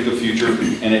can't predict the future,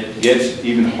 and it gets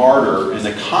even harder, and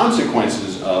the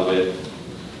consequences of it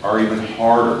are even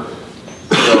harder.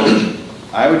 So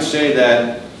I would say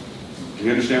that, do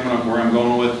you understand where I'm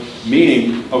going with?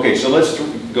 Meaning, okay, so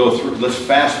let's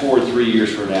fast forward 3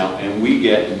 years from now, and we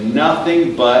get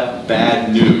nothing but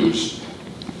bad news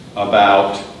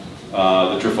about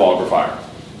the Trafalgar fire.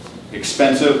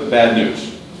 Expensive, bad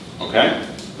news, okay?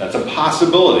 That's a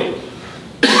possibility.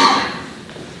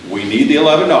 We need the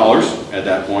 $11 at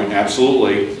that point,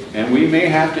 absolutely, and we may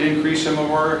have to increase some of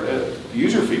our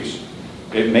user fees.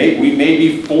 We may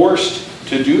be forced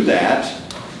to do that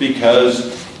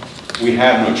because we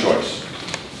have no choice.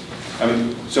 I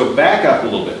mean, so back up a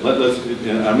little bit.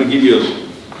 I'm going to give you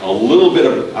a little bit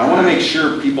of, I want to make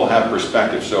sure people have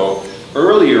perspective. So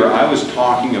earlier I was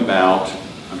talking about,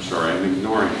 I'm sorry, I'm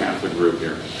ignoring half the group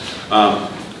here.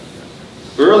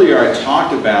 Earlier I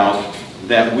talked about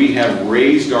that we have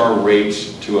raised our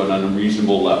rates to an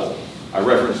unreasonable level. I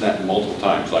referenced that multiple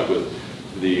times, like with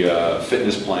the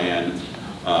fitness plan,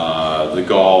 the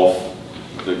golf,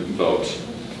 the boats.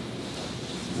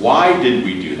 Why did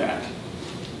we do that?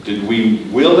 Did we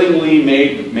willingly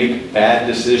make bad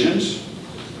decisions?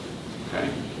 Okay.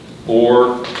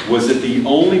 Or was it the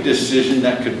only decision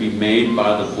that could be made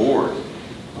by the board?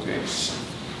 Okay.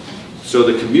 So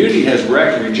the community has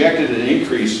rejected an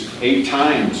increase 8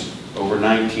 times over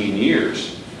 19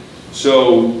 years.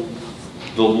 So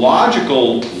the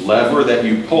logical lever that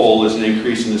you pull is an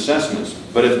increase in assessments.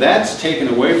 But if that's taken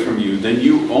away from you, then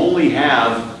you only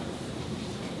have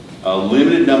a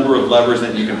limited number of levers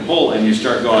that you can pull, and you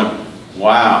start going,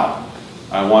 wow,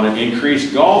 I want to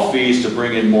increase golf fees to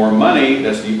bring in more money.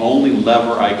 That's the only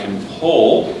lever I can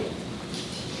pull.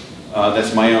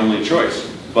 That's my only choice.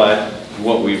 But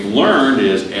what we've learned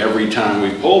is every time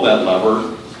we pull that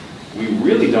lever, we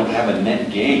really don't have a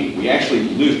net gain. We actually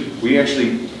lose.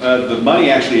 The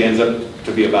money actually ends up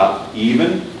to be about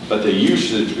even, but the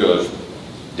usage goes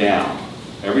down.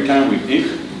 Every time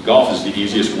golf is the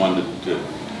easiest one to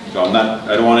go.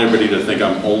 I don't want anybody to think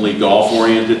I'm only golf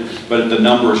oriented, but the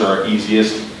numbers are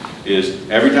easiest. Is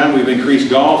every time we've increased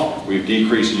golf, we've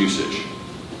decreased usage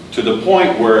to the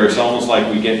point where it's almost like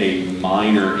we get a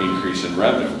minor increase in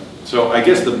revenue. So I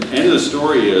guess the end of the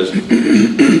story is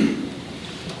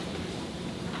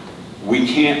we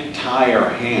can't tie our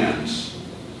hands.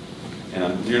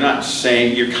 And you're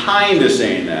kind of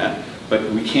saying that, but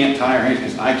we can't tie our hands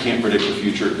because I can't predict the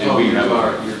future, and we have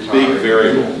a big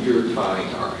variable. You're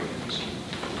tying our hands.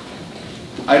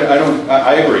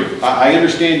 I agree. I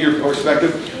understand your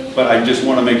perspective, but I just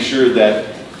want to make sure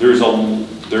that there's a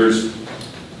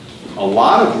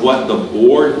lot of what the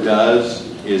board does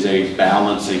is a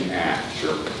balancing act,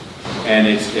 sure, and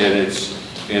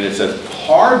it's a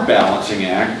hard balancing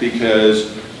act because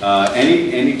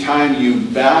any time you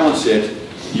balance it,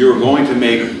 you're going to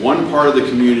make one part of the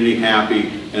community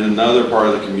happy and another part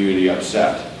of the community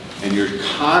upset. And you're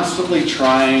constantly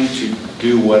trying to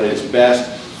do what is best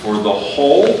for the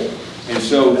whole. And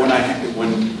so when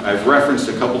I've referenced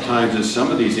a couple times in some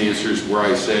of these answers where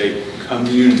I say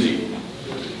community,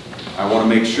 I want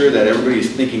to make sure that everybody's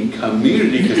thinking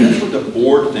community because that's what the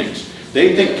board thinks.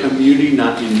 They think community,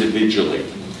 not individually.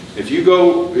 If you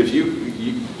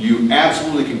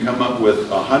absolutely can come up with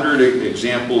 100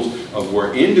 examples of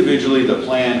where individually the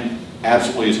plan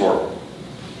absolutely is horrible.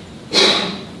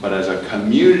 But as a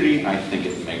community, I think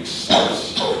it makes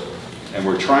sense. And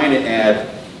we're trying to add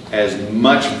as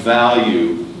much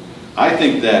value. I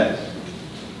think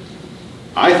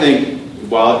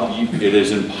while it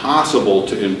is impossible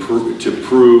to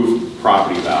prove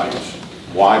property values,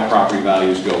 why property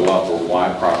values go up or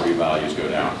why property values go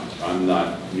down. I'm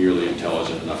not nearly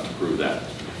intelligent enough to prove that.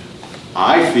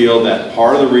 I feel that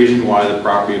part of the reason why the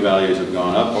property values have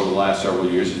gone up over the last several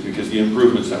years is because of the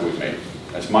improvements that we've made.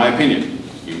 That's my opinion.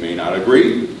 You may not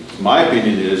agree. My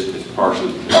opinion is it's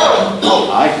partially true.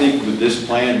 I think with this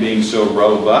plan being so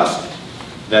robust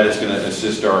that it's going to it's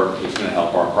going to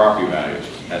help our property values.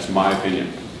 That's my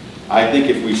opinion. I think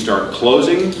if we start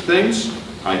closing things,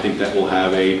 I think that will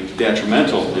have a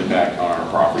detrimental impact on our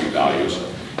property values.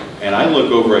 And I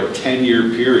look over a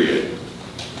 10-year period,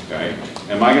 okay,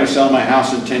 Am I gonna sell my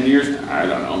house in 10 years? I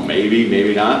don't know, maybe,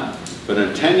 maybe not. But in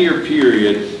a 10-year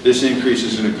period, this increase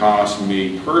is gonna cost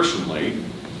me personally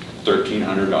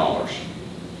 $1,300.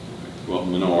 Well,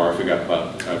 Lenore, I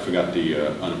forgot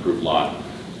the unapproved lot.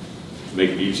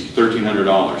 Make it easy,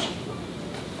 $1,300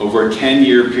 over a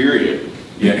 10-year period.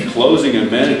 Yet closing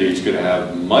amenities could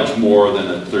have much more than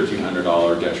a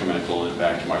 $1,300 detrimental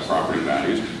impact to my property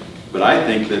values. But I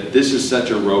think that this is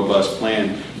such a robust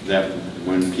plan that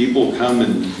when people come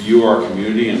and view our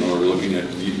community and are looking at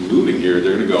moving here,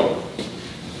 they're going to go,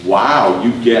 wow,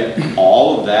 you get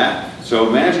all of that? So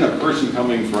imagine a person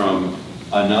coming from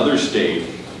another state.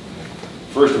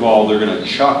 First of all, they're going to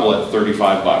chuckle at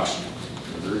 35 bucks.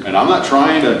 And I'm not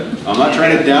trying to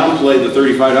downplay the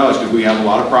 $35 because we have a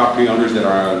lot of property owners that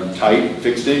are on tight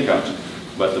fixed incomes.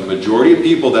 But the majority of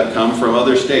people that come from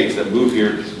other states that move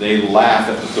here, they laugh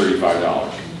at the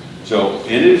 $35. So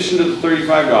in addition to the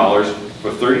 $35,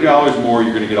 for $30 more,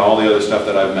 you're going to get all the other stuff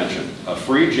that I've mentioned. A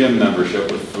free gym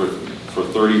membership for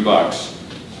 30 bucks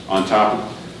on top of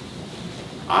it.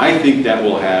 I think that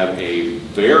will have a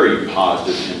very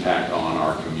positive impact on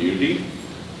our community.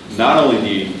 Not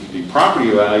only the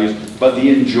property values, but the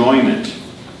enjoyment.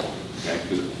 Okay?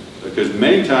 Because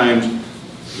many times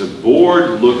the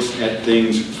board looks at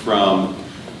things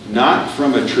not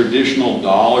from a traditional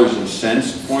dollars and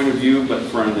cents point of view, but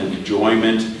from an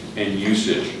enjoyment and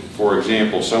usage. For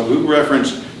example, who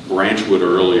referenced Branchwood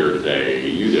earlier today?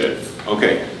 You did.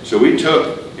 Okay, so we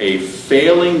took a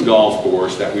failing golf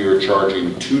course that we were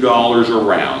charging $2 a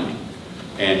round,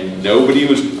 and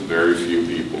very few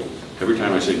people. Every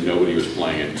time I say nobody was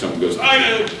playing it, someone goes, I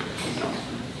know. No.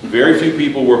 Very few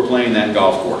people were playing that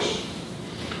golf course.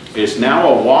 It's now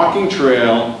a walking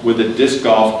trail with a disc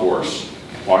golf course.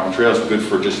 Walking trail is good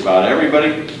for just about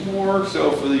everybody, more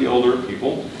so for the older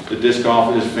people. The disc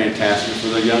golf is fantastic for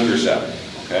the younger set.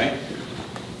 Okay?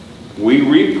 We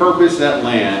repurposed that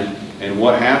land, and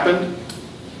what happened?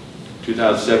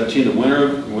 2017, the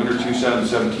winter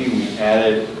 2017, we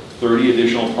added 30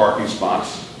 additional parking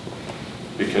spots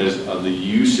because of the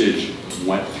usage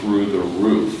went through the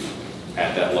roof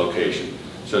at that location.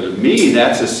 So to me,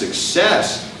 that's a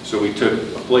success. So we took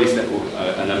a place that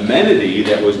an amenity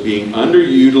that was being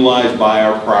underutilized by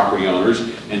our property owners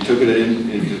and took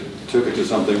it to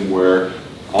something where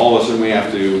all of a sudden we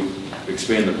have to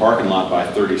expand the parking lot by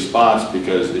 30 spots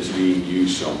because it's being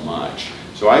used so much.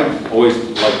 So I always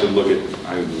like to look at,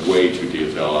 I'm way too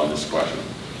detailed on this question.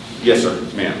 Yes, sir,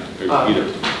 ma'am, either.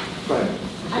 Go ahead.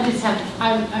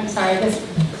 I'm sorry,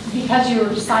 because you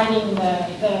were citing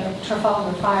the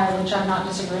Trafalgar fire, which I'm not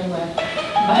disagreeing with,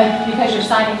 but because you're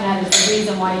citing that as the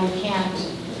reason why you can't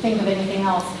think of anything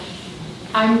else,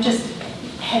 can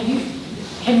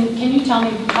you tell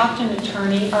me, talk to an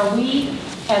attorney, are we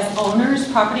as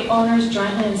owners, property owners,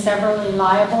 jointly and severally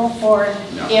liable for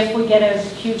if we get a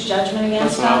huge judgment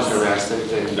against us? That's what I was going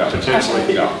to ask. No,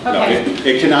 potentially, no. Okay. No,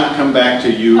 it cannot come back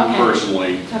to you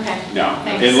personally. Okay. No.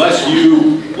 Thanks. Unless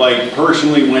you,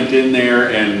 personally went in there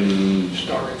and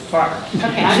started a fire.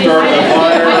 Okay. Started a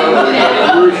fire or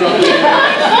threw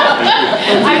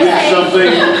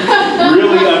something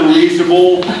really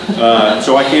unreasonable.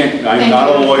 So I'm not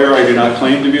a lawyer. I do not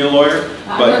claim to be a lawyer.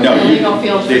 But no, they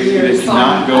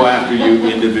cannot go after you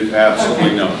individually.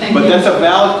 Absolutely no. But that's a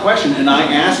valid question, and I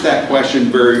asked that question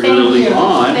very early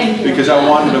on because I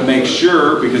wanted to make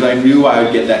sure, because I knew I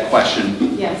would get that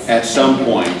question at some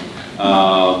point.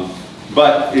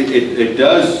 But it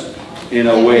does, in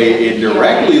a way,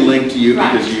 indirectly link to you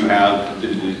because you have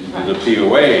the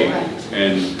POA,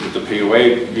 and the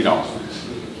POA,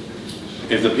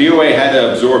 if the POA had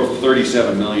to absorb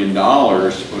 $37 million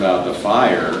to put out the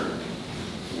fire,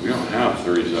 we don't have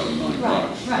 $37 million. I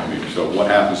mean, so what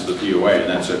happens to the POA? And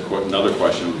that's another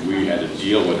question we had to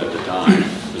deal with at the time.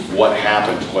 Is what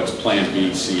happens? What's Plan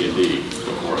B, C, and D?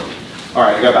 So forth. All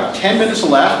right, I got about 10 minutes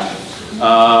left.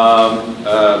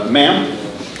 Ma'am?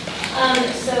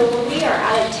 So when we are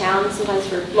out of town, sometimes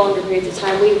for longer periods of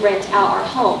time, we rent out our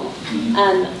home.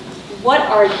 What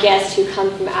are guests who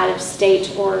come from out of state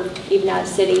or even out of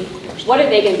city, what are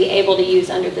they going to be able to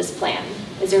use under this plan?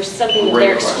 Is there something that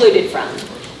they're excluded from?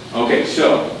 Okay,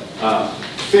 so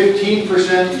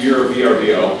 15%, you're a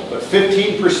VRBO, but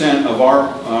 15% of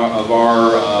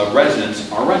our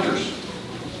residents are renters.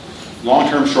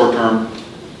 Long-term, short-term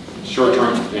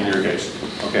in your case.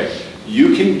 Okay,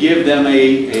 you can give them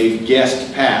a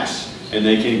guest pass, and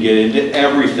they can get into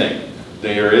everything.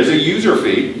 There is a user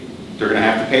fee. They're going to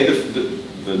have to pay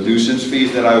the nuisance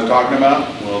fees that I was talking about.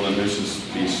 Well, the nuisance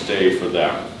fees stay for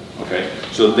them. Okay,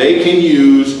 so they can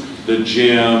use the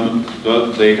gym,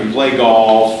 they can play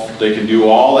golf, they can do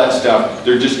all that stuff.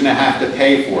 They're just going to have to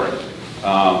pay for it.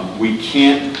 We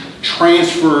can't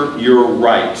transfer your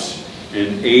rights.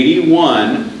 In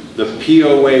 81, the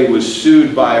POA was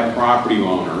sued by a property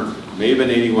owner, may have been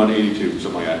 81, 82,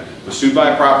 something like that, was sued by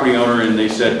a property owner, and they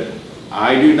said,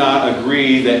 I do not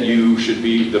agree that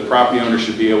the property owner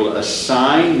should be able to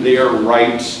assign their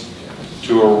rights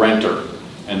to a renter.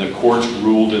 And the courts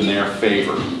ruled in their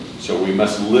favor. So we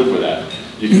must live with that.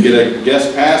 You can get a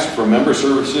guest pass for member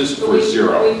services for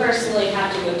 $0. We personally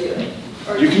have to go do it.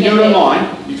 Or You can do it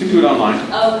online. You can do it online.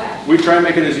 Okay. We try and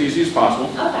make it as easy as possible.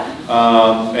 Okay.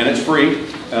 And it's free.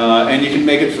 And you can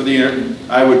make it for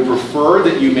I would prefer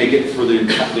that you make it for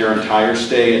their entire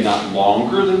stay and not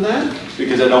longer than that,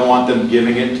 because I don't want them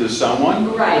giving it to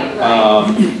someone. Right.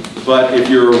 But if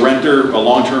you're a renter, a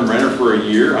long-term renter for a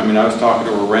year, I mean, I was talking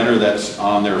to a renter that's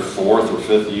on their 4th or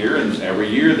 5th year, and every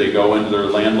year they go into their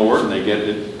landlord and they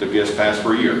get the guest pass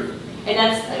for a year.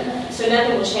 And so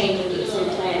nothing will change under this new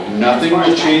plan? Nothing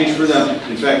will change for them.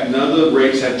 In fact, none of the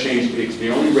rates have changed. The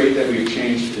only rate that we've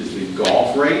changed is the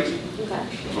golf rate.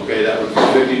 Okay, that would be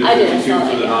 50 to 52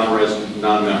 for the non-resident,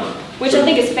 non-member. Which I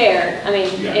think is fair. I mean,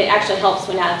 Yeah. it actually helps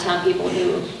when out-of-town people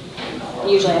who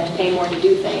usually have to pay more to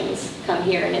do things come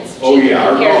here, and it's cheaper. Oh yeah,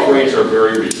 our golf rates are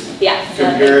very reasonable. Yeah.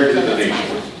 Compared to the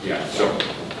nation. Yeah, so,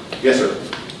 yes sir.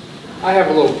 I have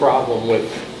a little problem with,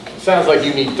 sounds like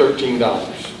you need $13.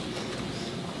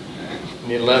 You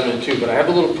need 11 and 2, but I have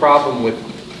a little problem with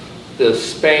the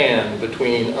span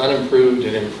between unimproved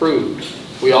and improved.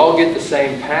 We all get the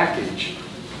same package,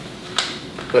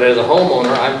 but as a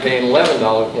homeowner, I'm paying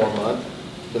 $11 more a month.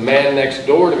 The man next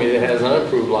door to me that has an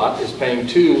unimproved lot is paying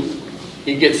 $2.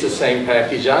 He gets the same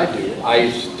package I do. I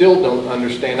still don't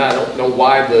understand. I don't know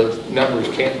why the numbers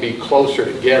can't be closer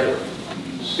together,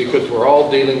 because we're all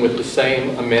dealing with the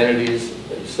same amenities,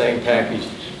 the same package.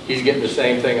 He's getting the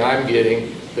same thing I'm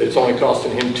getting, but it's only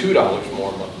costing him $2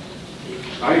 more a month.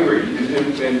 I agree,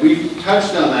 and we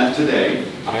touched on that today.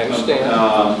 I understand.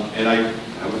 And I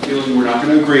have a feeling we're not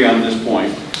going to agree on this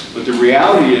point. But the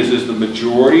reality is the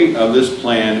majority of this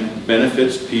plan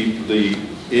benefits the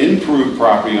improved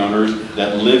property owners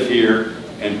that live here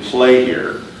and play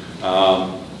here.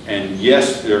 And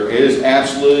yes, there is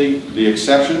absolutely the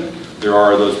exception. There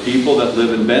are those people that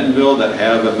live in Bentonville that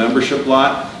have a membership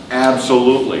lot,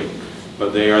 absolutely.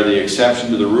 But they are the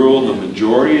exception to the rule. The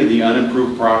majority of the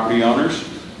unimproved property owners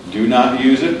do not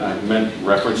use it. I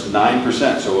referenced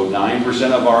 9%, so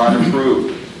 9% of our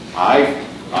unimproved.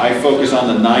 I focus on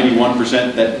the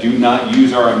 91% that do not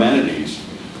use our amenities.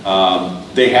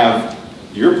 They have,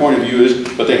 your point of view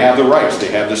is, but they have the rights. They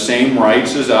have the same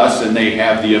rights as us, and they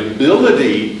have the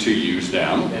ability to use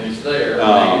them. And it's there,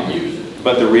 and they can use it.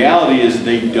 But the reality is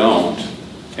they don't.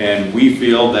 And we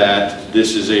feel that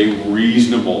this is a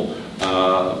reasonable,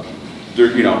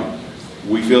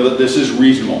 we feel that this is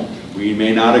reasonable. We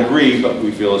may not agree, but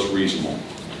we feel it's reasonable.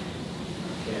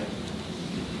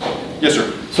 Yes,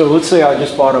 sir. So let's say I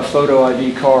just bought a photo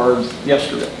ID card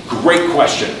yesterday. Great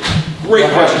question.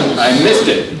 Great question. I missed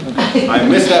it. I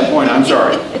missed that point. I'm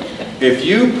sorry. If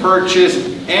you purchase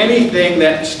anything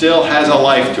that still has a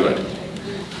life to it,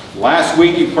 last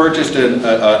week you purchased an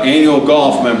annual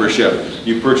golf membership,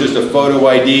 you purchased a photo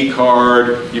ID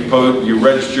card, you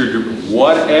registered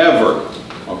whatever,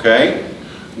 okay?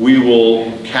 We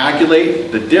will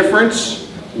calculate the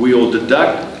difference. We will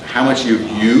deduct how much you've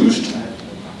used,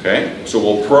 okay? So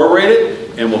we'll prorate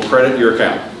it and we'll credit your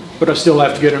account. But I still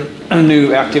have to get a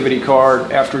new activity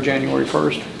card after January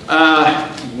 1st?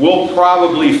 We'll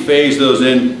probably phase those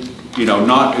in, we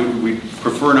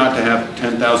prefer not to have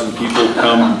 10,000 people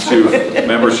come to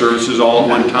member services all at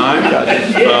one time.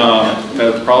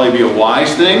 That would probably be a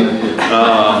wise thing.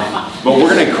 But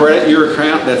we're going to credit your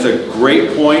account. That's a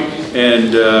great point,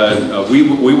 and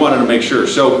we wanted to make sure.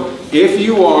 So if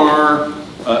you are,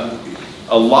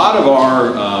 a lot of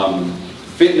our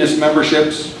fitness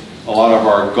memberships, a lot of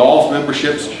our golf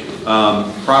memberships,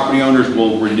 property owners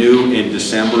will renew in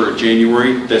December or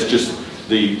January. That's just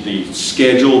the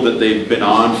schedule that they've been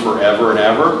on forever and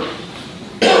ever.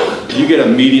 You get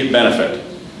immediate benefit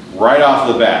right off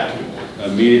the bat,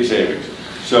 immediate savings.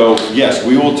 So yes,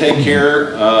 we will take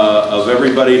care of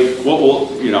everybody.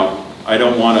 I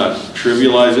don't want to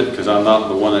trivialize it because I'm not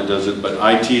the one that does it, but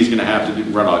IT is going to have to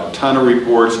run a ton of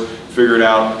reports, figure it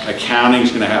out. Accounting is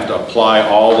going to have to apply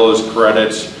all those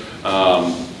credits.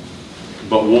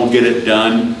 But we'll get it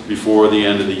done before the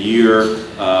end of the year.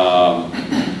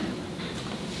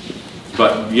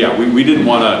 But yeah, we didn't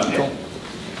want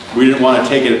to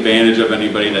take advantage of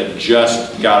anybody that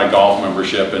just got a golf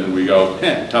membership and we go,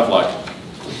 tough luck.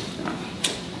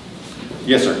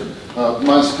 Yes, sir.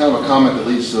 Mine's kind of a comment that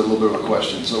leads to a little bit of a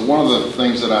question. So one of the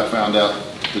things that I found out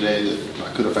today that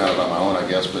I could have found it on my own, I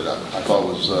guess, but I thought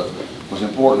was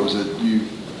important was that you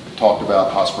talked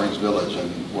about Hot Springs Village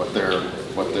and what their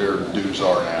dues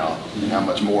are now and how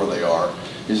much more they are.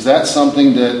 Is that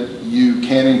something that you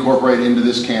can incorporate into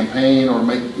this campaign or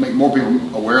make more people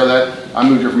aware of that? I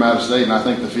moved here from out of state and I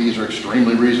think the fees are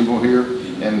extremely reasonable here,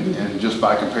 and just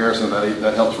by comparison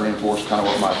that helps reinforce kind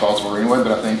of what my thoughts were anyway,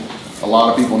 but I think a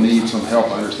lot of people need some help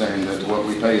understanding that what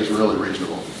we pay is really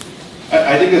reasonable.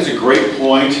 I think that's a great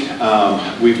point.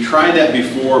 We've tried that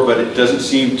before, but it doesn't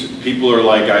seem to, people are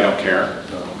like, I don't care.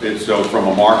 And so from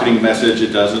a marketing message,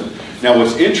 it doesn't. Now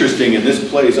what's interesting, and this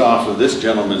plays off of this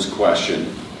gentleman's question,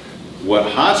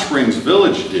 what Hot Springs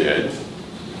Village did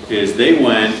is they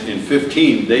went, in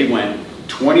 15, they went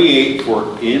 28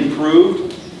 for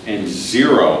improved and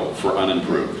 0 for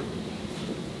unimproved.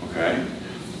 Okay?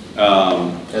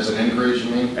 As an increase,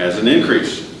 you mean? As an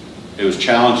increase. It was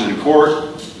challenged in court.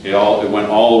 It went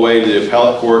all the way to the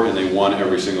appellate court, and they won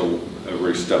every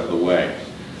step of the way.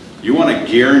 You want a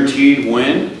guaranteed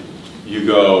win? You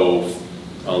go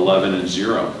 11 and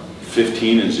 0,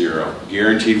 15 and 0,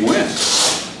 guaranteed win.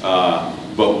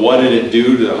 But what did it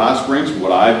do to the Hot Springs?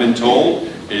 What I've been told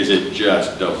is it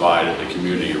just divided the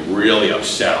community. It really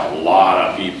upset a lot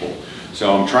of people.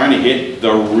 So I'm trying to hit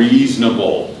the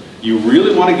reasonable. You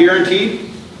really want a guaranteed?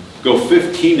 Go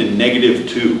 15 and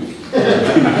 -2.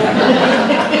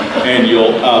 And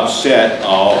you'll upset a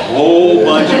whole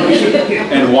bunch of people.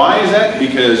 And why is that?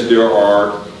 Because there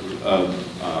are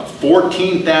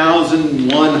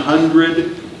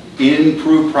 14,100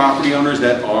 improved property owners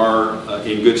that are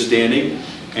in good standing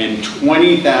and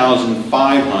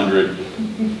 20,500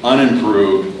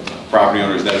 unimproved property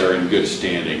owners that are in good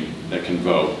standing that can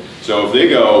vote. So if they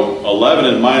go 11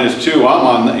 and -2, I'm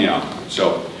on the,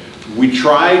 so we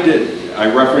tried to, I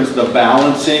referenced the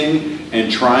balancing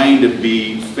and trying to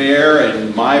be fair, and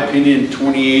in my opinion,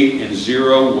 28 and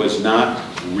 0 was not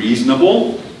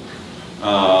reasonable.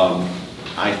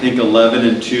 I think 11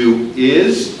 and 2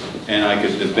 is, and I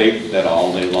could debate that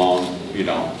all day long,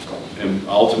 and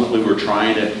ultimately we're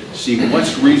trying to see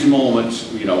what's reasonable, what's,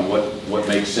 what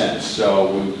makes sense.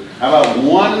 So how about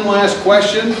one last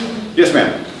question? Yes,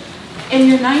 ma'am. In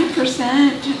your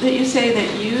 9% that you say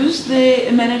that use the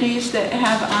amenities that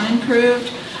have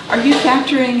unimproved, are you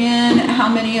factoring in how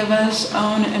many of us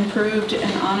own improved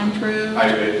and unimproved?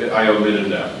 I omitted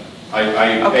them.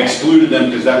 I Okay. excluded them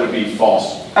because that would be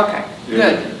false. Okay,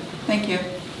 good. Thank you.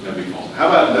 That'd be false. How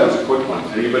about, that was a quick one.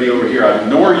 Anybody over here? I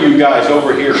ignore you guys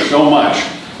over here so much.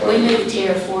 We moved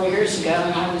here 4 years ago,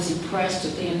 and I was impressed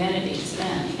with the amenities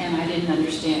then, and I didn't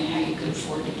understand how you could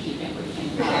afford to keep everything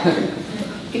up.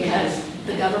 Because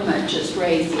the government just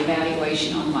raised the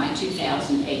evaluation on my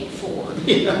 2008 Ford.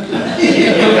 Yeah.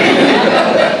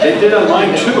 They did on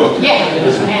mine too. Yeah,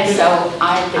 and so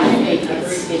I think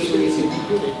it's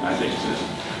reasonable. I think it is.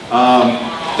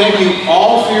 Thank you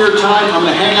all for your time. I'm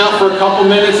going to hang out for a couple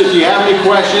minutes. If you have any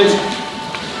questions,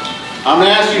 I'm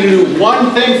going to ask you to do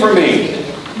one thing for me.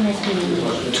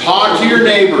 Talk to your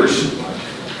neighbors.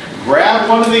 Grab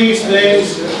one of these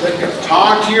things,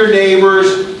 talk to your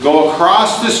neighbors, go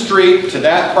across the street to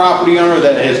that property owner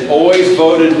that has always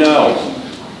voted no,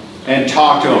 and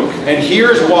talk to them. And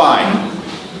here's why.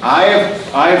 I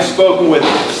have spoken with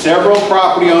several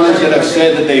property owners that have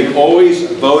said that they've always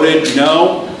voted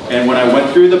no, and when I went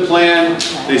through the plan,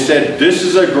 they said, this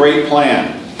is a great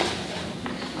plan.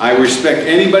 I respect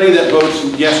anybody that votes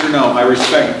yes or no, I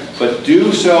respect, but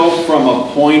do so from a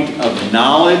point of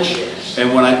knowledge.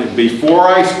 And before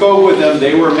I spoke with them,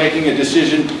 they were making a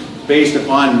decision based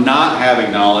upon not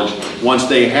having knowledge. Once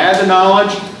they had the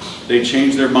knowledge, they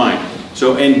changed their mind.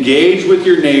 So engage with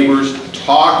your neighbors,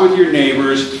 talk with your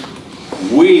neighbors.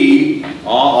 We,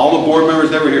 all the board members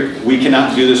that were here, we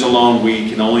cannot do this alone. We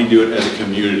can only do it as a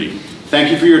community. Thank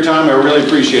you for your time. I really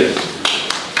appreciate it.